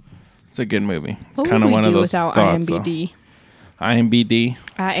 It's a good movie. It's What kind would of we one do of those without thoughts. IMBD? IMBD.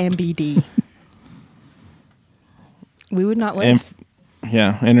 IMBD. We would not live.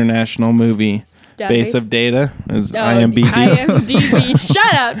 International movie base Database? of data is Oh, IMBD. IMDb.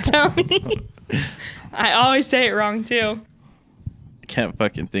 Shut up, Tony. I always say it wrong too. Can't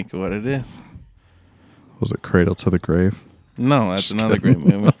fucking think of what it is. Was it Cradle to the Grave? No, that's Just another kidding.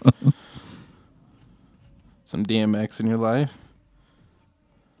 great movie. Some DMX in your life?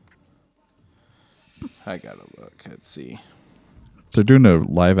 I gotta look. Let's see. They're doing a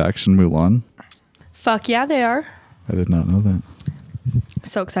live action Mulan. Fuck yeah, they are. I did not know that.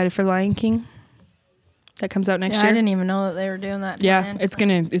 So excited for Lion King. That comes out next Yeah, I year. didn't even know that they were doing that. Yeah, it's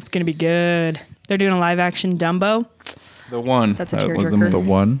gonna be good. They're doing a live action Dumbo. The one. That's a that was tearjerker. The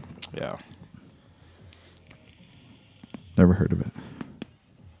one. Yeah. Never heard of it.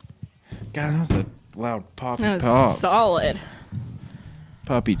 God, that was a loud poppy That was pops. solid.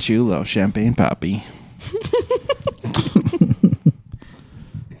 Poppy Chulo, champagne poppy.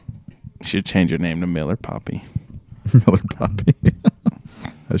 Should change your name to Miller Poppy. Miller Poppy.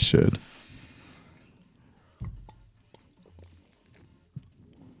 I should.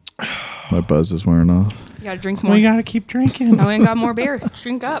 My buzz is wearing off. You gotta drink more. We gotta keep drinking. I went and got more beer.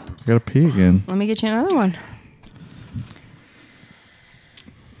 Drink up. I gotta pee again. Let me get you another one.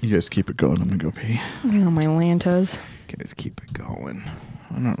 You guys keep it going. I'm gonna go pee. Oh, my Lantas. Guys, keep it going.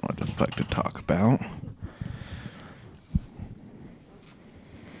 I don't know what the fuck to talk about.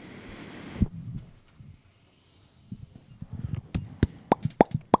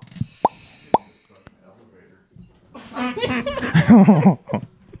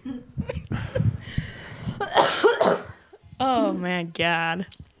 Oh my god.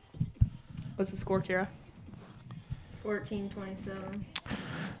 What's the score, Kira? 14-27.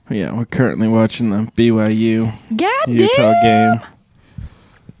 Yeah, we're currently watching the BYU God Utah damn. game.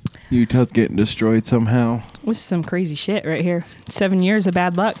 Utah's getting destroyed somehow. This is some crazy shit right here. 7 years of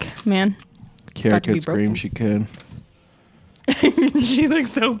bad luck, man. Kara about to be could scream broken. she could. She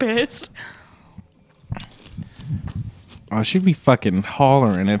looks so pissed. Oh, she'd be fucking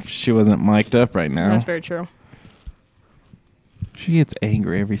hollering if she wasn't mic'd up right now. That's very true. She gets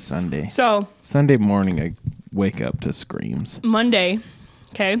angry every Sunday. So, Sunday morning, I wake up to screams. Monday,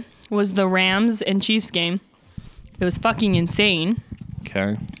 okay, was the Rams and Chiefs game. It was fucking insane.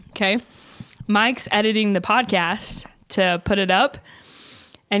 Okay. Okay. Mike's editing the podcast to put it up,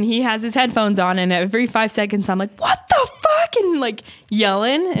 and he has his headphones on, and every 5 seconds I'm like, what the fuck? And like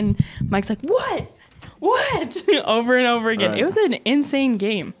yelling, and Mike's like, what? Over and over again. Right. It was an insane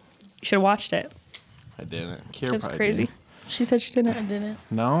game. You should have watched it. I didn't. It was crazy. She said she didn't. I didn't.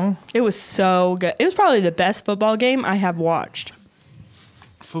 No? It was so good. It was probably the best football game I have watched.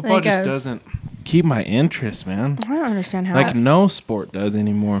 Football Like just us. doesn't keep my interest, man. I don't understand how. Like, no sport does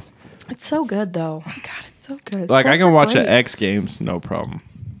anymore. It's so good, though. God, it's so good. Like, I Sports can are watch great. the X Games, no problem.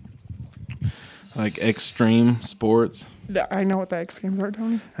 Like, extreme sports. I know what the X Games are,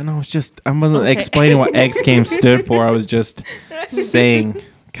 Tony. I know, it's just, I wasn't Okay. explaining what X Games stood for. I was just saying,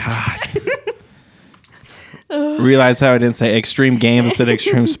 God. Realize how I didn't say extreme games instead of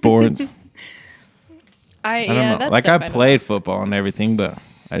extreme sports. I don't know. That's Like, I stuff know. played football and everything, but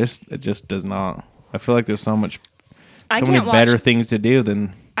it just does not. I feel like there's so many better things to do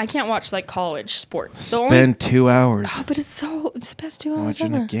than I can't watch like college sports. The only- spend 2 hours Oh, but it's the best 2 hours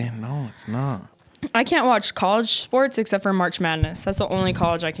watching ever. a game. No, it's not. I can't watch college sports except for March Madness. That's the only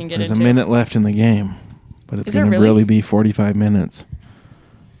college I can get There's into. a minute left in the game, but it's Is there going to really? really be 45 minutes.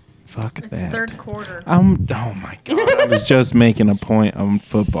 Fuck It's that. third quarter. Oh my God. I was just making a point on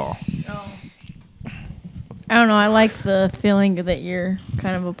football. I don't know. I like the feeling that you're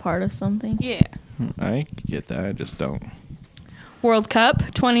kind of a part of something. Yeah. I get that. I just don't. World Cup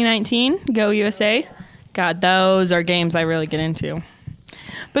 2019, Go USA. God, those are games I really get into.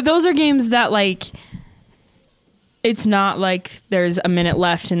 But those are games that like it's not like there's a minute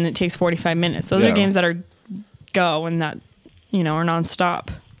left and it takes 45 minutes. Those are Yeah. games that are go and that are nonstop.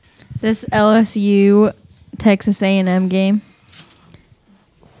 This LSU Texas A&M game,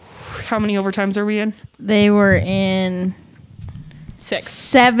 How many overtimes are we in? they were in 6.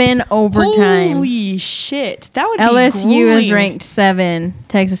 7 overtimes. Holy shit. That would be LSU is grueling. ranked 7.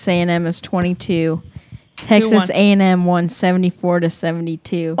 Texas A&M is 22. Texas won? A&M won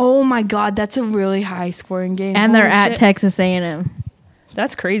 74-72. Oh my god, that's a really high scoring game. And they're Holy at shit. Texas A&M.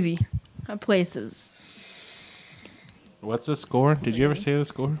 That's crazy. That place is What's the score? Did you ever say the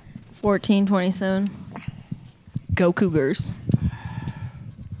score? 14-27. Go Cougars.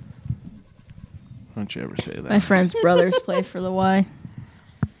 Don't you ever say that? My friend's brothers play for the Y.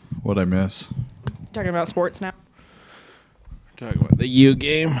 What'd I miss? Talking about sports now. Talk about the U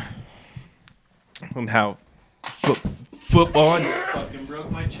game and how football. And fucking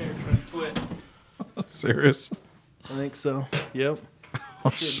broke my chair trying to twist. Serious? I think so. Yep. Oh,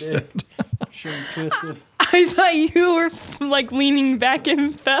 shit. Sure twisted. I thought you were like leaning back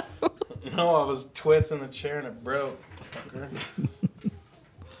and fell. No, I was twisting the chair and it broke.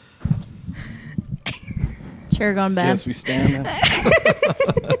 Chair gone bad. Yes, we stand there.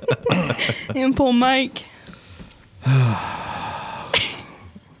 And pull Mike.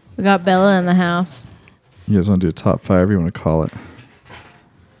 We got Bella in the house. You guys want to do a top 5? You want to call it?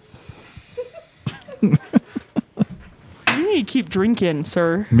 You need to keep drinking,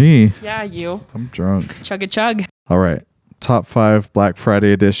 sir. Me? Yeah, you. I'm drunk. Chug a chug. All right. Top 5 Black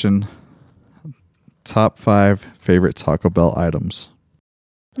Friday edition. Top 5 favorite Taco Bell items.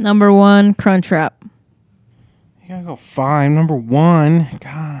 Number 1, Crunchwrap. You gotta go 5. Number 1.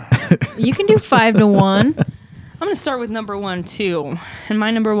 God. You can do 5 to 1. I'm gonna start with number 1 too, and my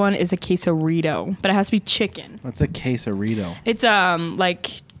number 1 is a quesarito, but it has to be chicken. What's a quesarito? It's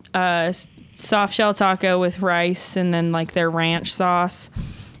like soft shell taco with rice, and then like their ranch sauce,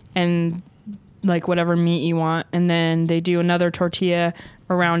 and like whatever meat you want, and then they do another tortilla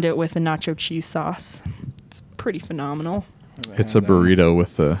around it with a nacho cheese sauce. It's pretty phenomenal. It's a burrito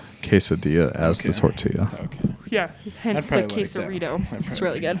with a quesadilla as the Okay. tortilla. Okay. Yeah, hence the probably like that. quesarito. It's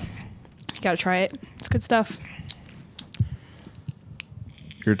really good. You gotta try it. It's good stuff.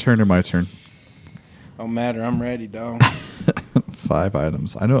 Your turn or my turn? Don't matter. I'm ready, dog. 5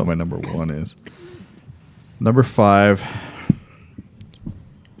 items. I know what my number 1 is. Number 5.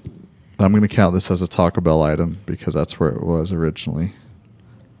 I'm going to count this as a Taco Bell item because that's where it was originally.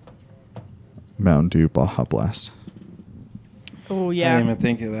 Mountain Dew Baja Blast. Oh I yeah. didn't even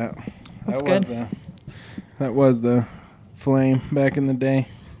think of that. That's Was good. that was the flame back in the day.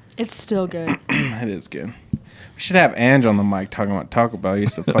 It's still good. It is good. We should have Ange on the mic talking about Taco Bell. He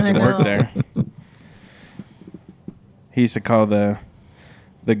used to fucking work know. there. He used to call the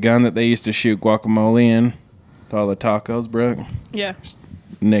gun that they used to shoot guacamole in to all the tacos, Brooke. Yeah.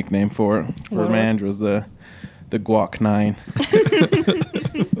 Nickname for it for What was it? Ange was the Guac 9.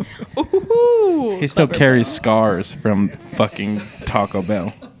 Ooh, He still clever carries boss. scars from fucking Taco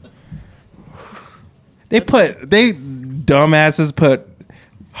Bell. They dumbasses put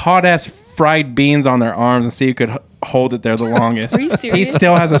hot ass fried beans on their arms and see who could hold it there the longest. Are you He serious?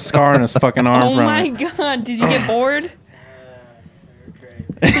 still has a scar on his fucking arm Oh from my it. god! Did you get bored?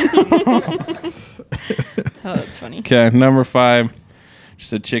 Crazy. Oh, that's funny. Okay, number 5,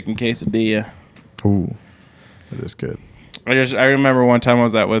 just a chicken quesadilla. Ooh, that is good. I remember one time I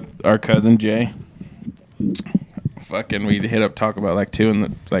was out with our cousin Jay. Fucking, we'd hit up Taco Bell like 2 in the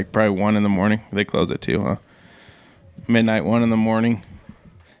probably 1 in the morning. They close at 2, huh? Midnight, 1 in the morning.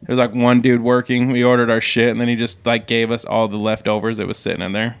 There was like one dude working. We ordered our shit, and then he just like gave us all the leftovers that was sitting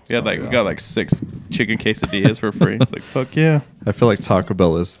in there. We had we got like 6 chicken quesadillas for free. It's like, fuck yeah. I feel like Taco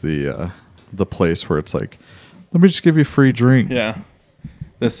Bell is the place where it's like, let me just give you a free drink. Yeah.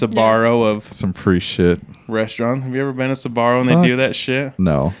 The Sbarro of Some free shit. restaurants. Have you ever been to Sbarro and Fuck. they do that shit?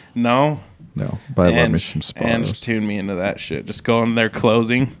 No, No? no. But I love me Ange- some Ange Sparrows. tuned me into that shit. Just go in there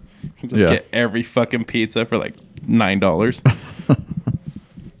closing. Just Yeah. get every fucking pizza for like $9.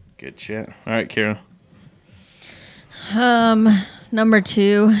 Good shit. All right, Kira. Number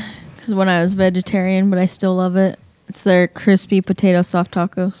 2, because when I was vegetarian, but I still love it. It's their crispy potato soft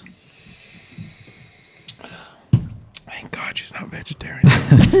tacos. Thank God she's not vegetarian.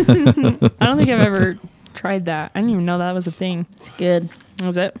 I don't think I've ever tried that. I didn't even know that was a thing. It's good.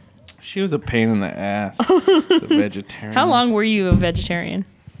 Was it? She was a pain in the ass. As a vegetarian. How long were you a vegetarian?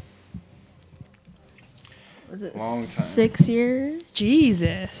 Was it Long time. 6 years?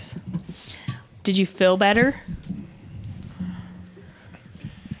 Jesus. Did you feel better?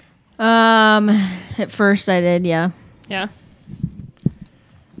 At first I did, yeah. Yeah.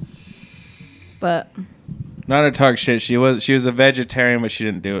 But Not to talk shit. She was a vegetarian, but she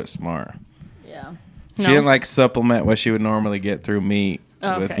didn't do it smart. yeah. She No? didn't like supplement what she would normally get through meat.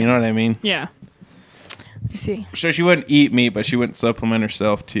 Oh, With, okay. you know what I mean? Yeah. I see. So she wouldn't eat meat, but she wouldn't supplement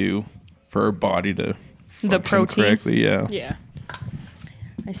herself for her body to The function protein. correctly. Yeah. Yeah.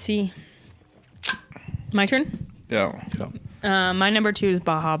 I see. My turn? Yeah. My number 2 is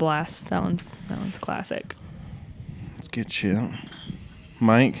Baja Blast. That one's classic. It's good shit.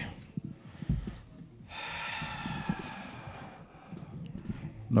 Mike.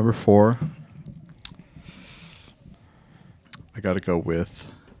 Number 4. I got to go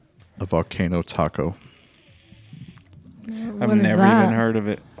with a volcano taco. I've What is never that? even heard of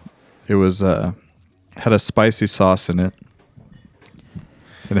it. It was had a spicy sauce in it,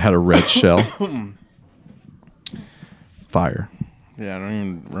 and it had a red shell. Fire. Yeah, I don't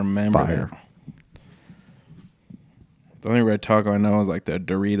even remember Fire. that. The only red taco I know is like the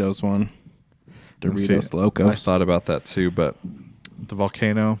Doritos one. And see, Doritos Locos. I thought about that too, but the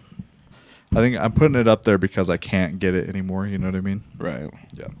volcano, I think I'm putting it up there because I can't get it anymore. You know what I mean? Right.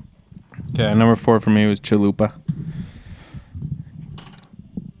 Yeah. Okay, number 4 for me was chalupa.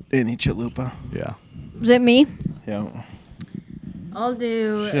 Any chalupa. Yeah. Is it me? Yeah. I'll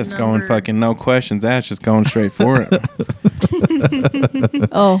do. Just going fucking no questions asked, just going straight for it.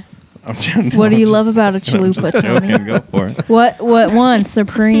 Oh, I'm joking. what do you love about a I'm chalupa, just joking. Tony? Go for it. What one?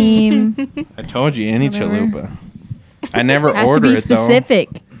 Supreme. I told you any Whatever. chalupa. I never Has to order be it though. specific.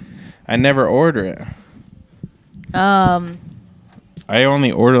 I never order it. I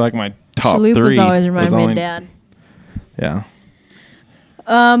only order like my top 3. Chalupas always remind was me only- of Dad. Yeah.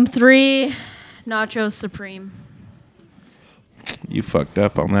 3 nachos supreme. You fucked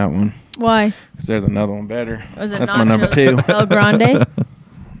up on that one. Why? Because there's another one better. Was it That's my number nachos 2. El Grande.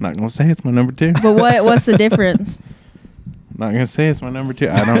 Not going to say it's my number 2. But what's the difference? Not going to say it's my number 2.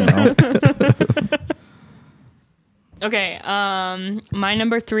 I don't know. Okay. My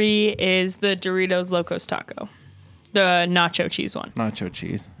number 3 is the Doritos Locos Taco, the nacho cheese one. Nacho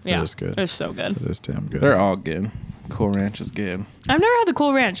cheese. Yeah, is good. It was so good. It is damn good. They're all good. Cool Ranch is good. I've never had the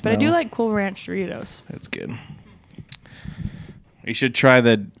Cool Ranch, but I do No. like Cool Ranch Doritos. It's good. You should try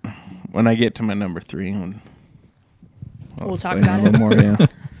when I get to my number 3. We'll talk explain about a little more.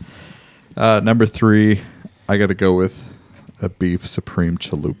 Yeah. Number 3, I got to go with a beef supreme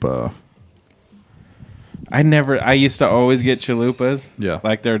chalupa. I used to always get chalupas. Yeah.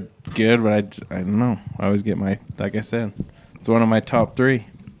 Like they're good, but I don't know. I always get like I said, it's one of my top 3.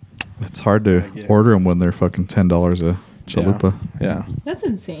 It's hard to get it. order them when they're fucking $10 a chalupa. Yeah. That's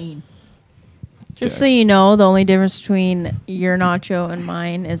insane. Just so you know, the only difference between your nacho and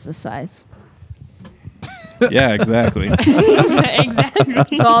mine is the size. Yeah, exactly.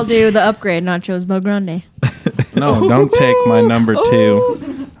 Exactly. So I'll do the upgrade nachos Bel Grande. No, don't take my number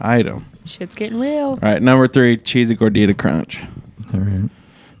 2 item. Shit's getting real. All right, number 3, cheesy gordita crunch. All right.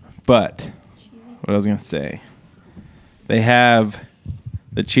 But what I was gonna say, they have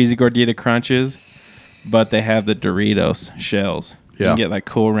the cheesy gordita crunches, but they have the Doritos shells. You Yeah. can get like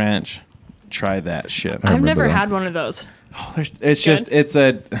Cool Ranch. Try that shit. I've remember never that. had one of those. It's just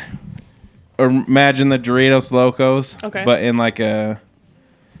imagine the Doritos Locos, Okay. but in like a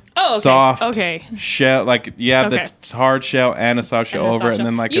Oh, okay. soft Okay. shell. Like you have Okay. the hard shell and a soft shell And the over soft it, and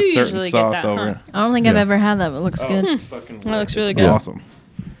then shell. like You a certain usually get sauce that, over huh? it. I don't think I've Yeah. ever had that, but it looks good. It's fucking That looks really it's good. awesome.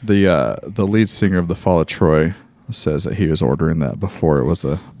 The lead singer of the Fall of Troy says that he was ordering that before it was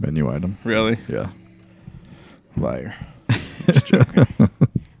a menu item. Really? Yeah. Liar. Just joking.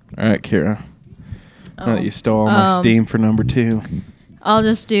 All right, Kira. Now that you stole all my steam for number 2. I'll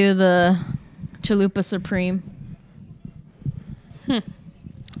just do the chalupa supreme.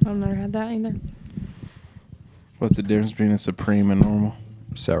 I've never had that either. What's the difference between a Supreme and normal?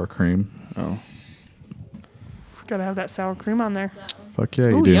 Sour cream. Oh. Gotta have that sour cream on there. Fuck yeah,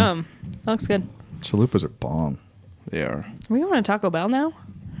 you Ooh, do. yum. That looks good. Chalupas are bomb. They are. Are we going to Taco Bell now?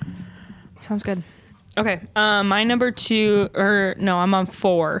 Sounds good. Okay. My number 2, I'm on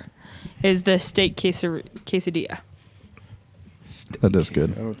 4, is the steak quesadilla. That is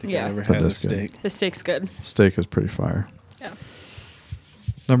good. I don't think Yeah. I ever That had a is good. steak. The steak's good. Steak is pretty fire. Yeah.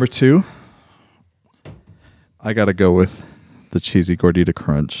 Number 2, I got to go with the cheesy gordita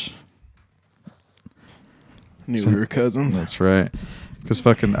crunch. Knew So- we were cousins. That's right. Because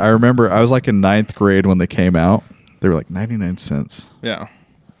fucking, I remember I was like in 9th grade when they came out. They were like 99 cents, Yeah.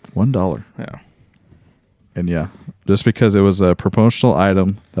 $1. Yeah. And yeah, just because it was a promotional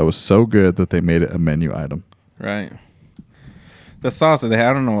item that was so good that they made it a menu item. Right. The sauce that they had,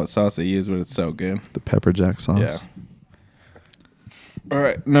 I don't know what sauce they use, but it's so good. The pepper jack sauce. Yeah. All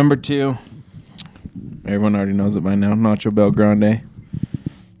right, number 2. Everyone already knows it by now. Nacho Bel Grande.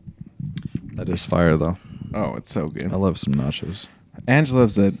 That is fire though. Oh, it's so good. I love some nachos. Ange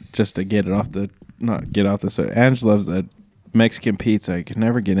loves that. Just to get it off the, not get off the. So Ange loves that Mexican pizza. I could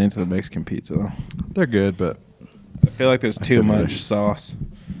never get into the Mexican pizza though. They're good, but I feel like there's too couldn't much either. sauce.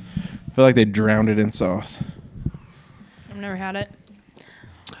 I feel like they drowned it in sauce. I've never had it.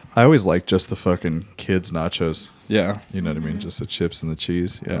 I always like just the fucking kids nachos. Yeah. You know what I mean? Just the chips and the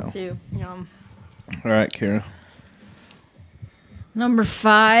cheese. Yeah. Two. Yum. All right, Kara. Number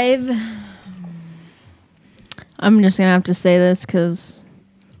 5. I'm just gonna have to say this because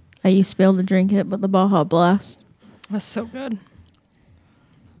I used to be able to drink it, but the Baja Blast. That's so good.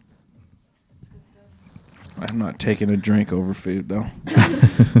 I'm not taking a drink over food though.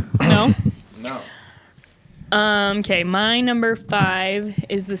 No? No. Okay, my number 5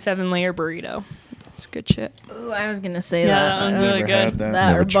 is the 7-layer burrito. It's good shit. Ooh, I was gonna say Yeah, that. that one's Never really had good. that. That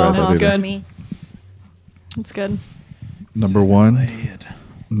Never or tried that Baja either. for me. It's good. Number one. Laid.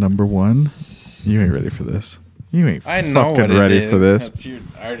 Number one. You ain't ready for this. You ain't I know fucking what it ready is. for this.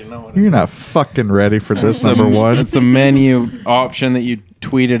 I already know what it You're is. not fucking ready for this. Number one. It's a menu option that you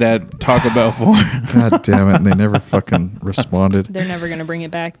tweeted at Taco Bell for. God damn it. And they never fucking responded. They're never going to bring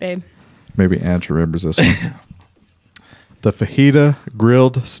it back, babe. Maybe Ange remembers this one. The fajita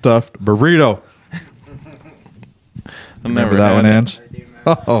grilled stuffed burrito. Remember that one, Ange?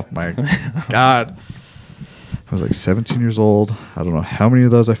 Oh my God. I was like 17 years old. I don't know how many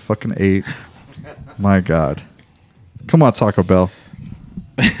of those I fucking ate. My God. Come on, Taco Bell.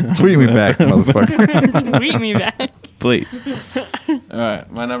 Tweet me back, motherfucker. Tweet me back. Please. All right,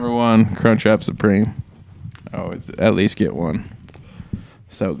 my number 1, Crunchwrap Supreme. Always at least get one.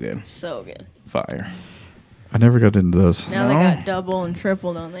 So good. So good. Fire. I never got into those. Now No. they got double and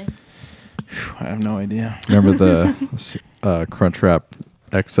triple, don't they? I have no idea. Remember the Crunchwrap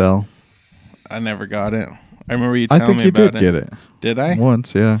XL? I never got it. I remember you I telling think me you about did get it. Did I?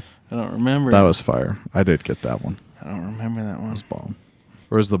 Once, yeah. I don't remember. That was fire. I did get that one. I don't remember that It one. was bomb.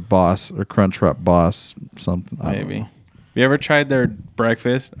 Or is the Boss or Crunchwrap Boss something? I don't Maybe. know. You ever tried their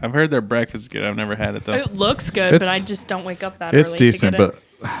breakfast? I've heard their breakfast is good. I've never had it though. It looks good, but It's- I just don't wake up that It's early decent, to get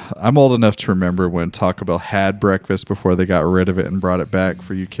but I'm old enough to remember when Taco Bell had breakfast before they got rid of it and brought it back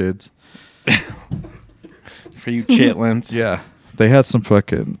for you kids. For you chitlins. Yeah. They had some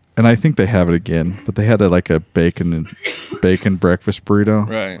fucking, and I think they have it again, but they had like a bacon breakfast burrito.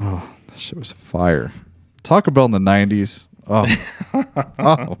 Right. Oh, that shit was fire. Taco Bell in the 90s. Oh.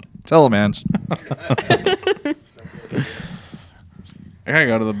 Oh. Tell them, Ange. I gotta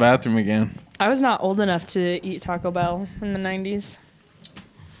go to the bathroom again. I was not old enough to eat Taco Bell in the 90s.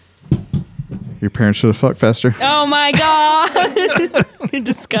 Your parents should have fucked faster. Oh my God. You're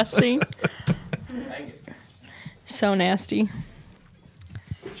disgusting. So nasty.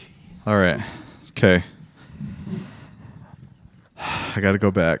 All right. Okay. I got to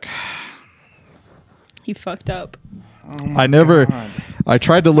go back. He fucked up. I never. God. I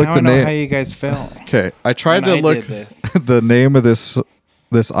tried to look Now the I know how name. you guys felt. Okay, I tried when to I look did this. the name of this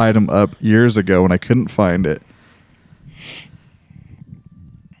item up years ago and I couldn't find it.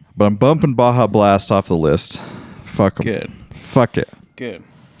 But I'm bumping Baja Blast off the list. Fuck 'em. Good. Fuck it. Good.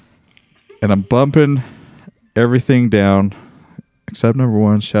 And I'm bumping everything down except number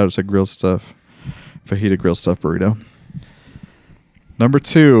 1. Shout out to Grilled Stuff, Fajita Grilled Stuff Burrito. Number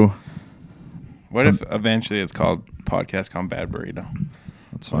 2. What if eventually it's called Podcast called Bad Burrito?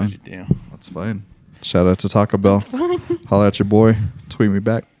 That's What would fine. you do? That's fine. Shout out to Taco Bell. Holla at your boy. Tweet me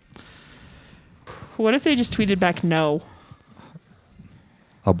back. What if they just tweeted back no?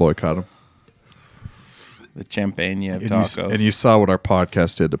 I'll boycott him. The champagne you have And tacos. you saw what our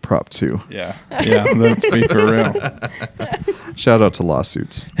podcast did to Prop 2. Yeah. Yeah, let's be for real. Shout out to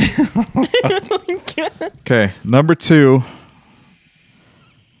lawsuits. Okay, number 2.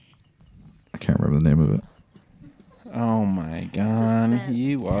 I can't remember the name of it. Oh my God. Suspense.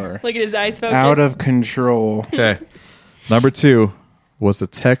 You are Look at his eyes focus. out of control. Okay. Number 2 was the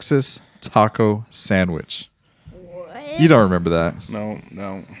Texas taco sandwich. What? You don't remember that. No.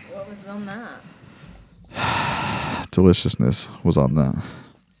 What was on that? Deliciousness was on that.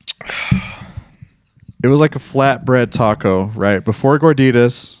 It was like a flatbread taco, right? Before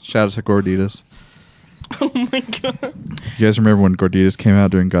Gorditas. Shout out to Gorditas. Oh my God. You guys remember when Gorditas came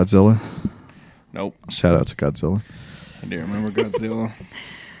out during Godzilla? Nope. Shout out to Godzilla. I do remember Godzilla.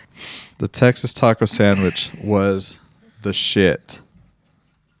 The Texas taco sandwich was the shit.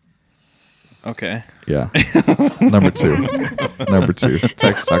 Okay. Yeah. Number 2. Number 2.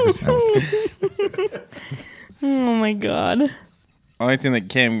 Texas taco sandwich. Oh my God.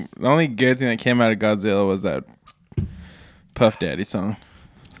 The only good thing that came out of Godzilla was that Puff Daddy song.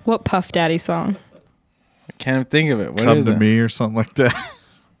 What Puff Daddy song? I can't think of it. What Come is to it? me or something like that.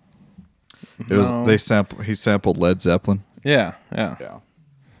 It was No. he sampled Led Zeppelin. Yeah. Yeah.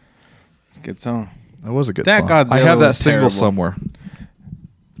 It's a good song. That was a good That song. Godzilla I have that was single terrible. somewhere.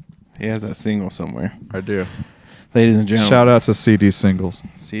 He has that single somewhere. I do. Ladies and gentlemen. Shout out to CD Singles.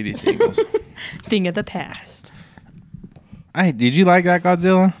 CD singles. Thing of the past. Did you like that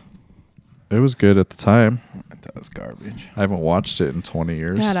Godzilla? It was good at the time. I thought it was garbage. I haven't watched it in 20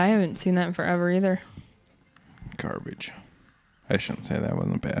 years. God, I haven't seen that in forever either. Garbage. I shouldn't say that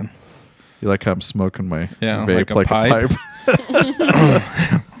wasn't bad. You like how I'm smoking my Yeah, vape like a like a pipe?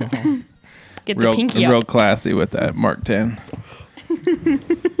 Get the pinky real up. classy with that Mark 10.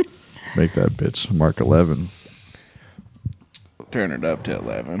 Make that bitch Mark 11. Turn it up to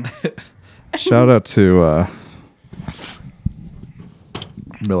 11. Shout out to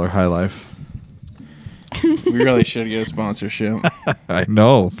Miller High Life. We really should get a sponsorship. I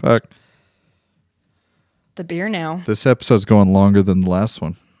know. Fuck. The beer now. This episode's going longer than the last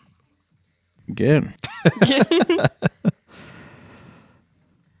one. Good.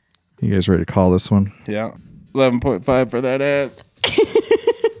 You guys ready to call this one? Yeah. 11.5 for that ass.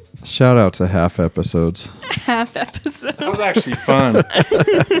 Shout out to half episodes. Half episode. That was actually fun.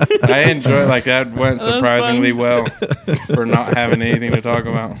 I enjoyed like that went That was surprisingly fun. well for not having anything to talk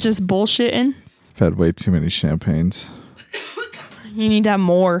about. Just bullshitting. I've had way too many champagnes. You need to have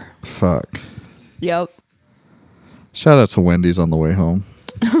more. Fuck. Yep. Shout out to Wendy's on the way home.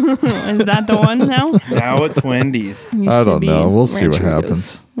 Is that the one now? Now it's Wendy's. Used I to don't be know. We'll see what Rancheritos.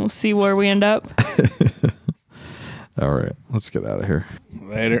 happens. We'll see where we end up. All right. Let's get out of here.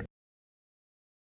 Later.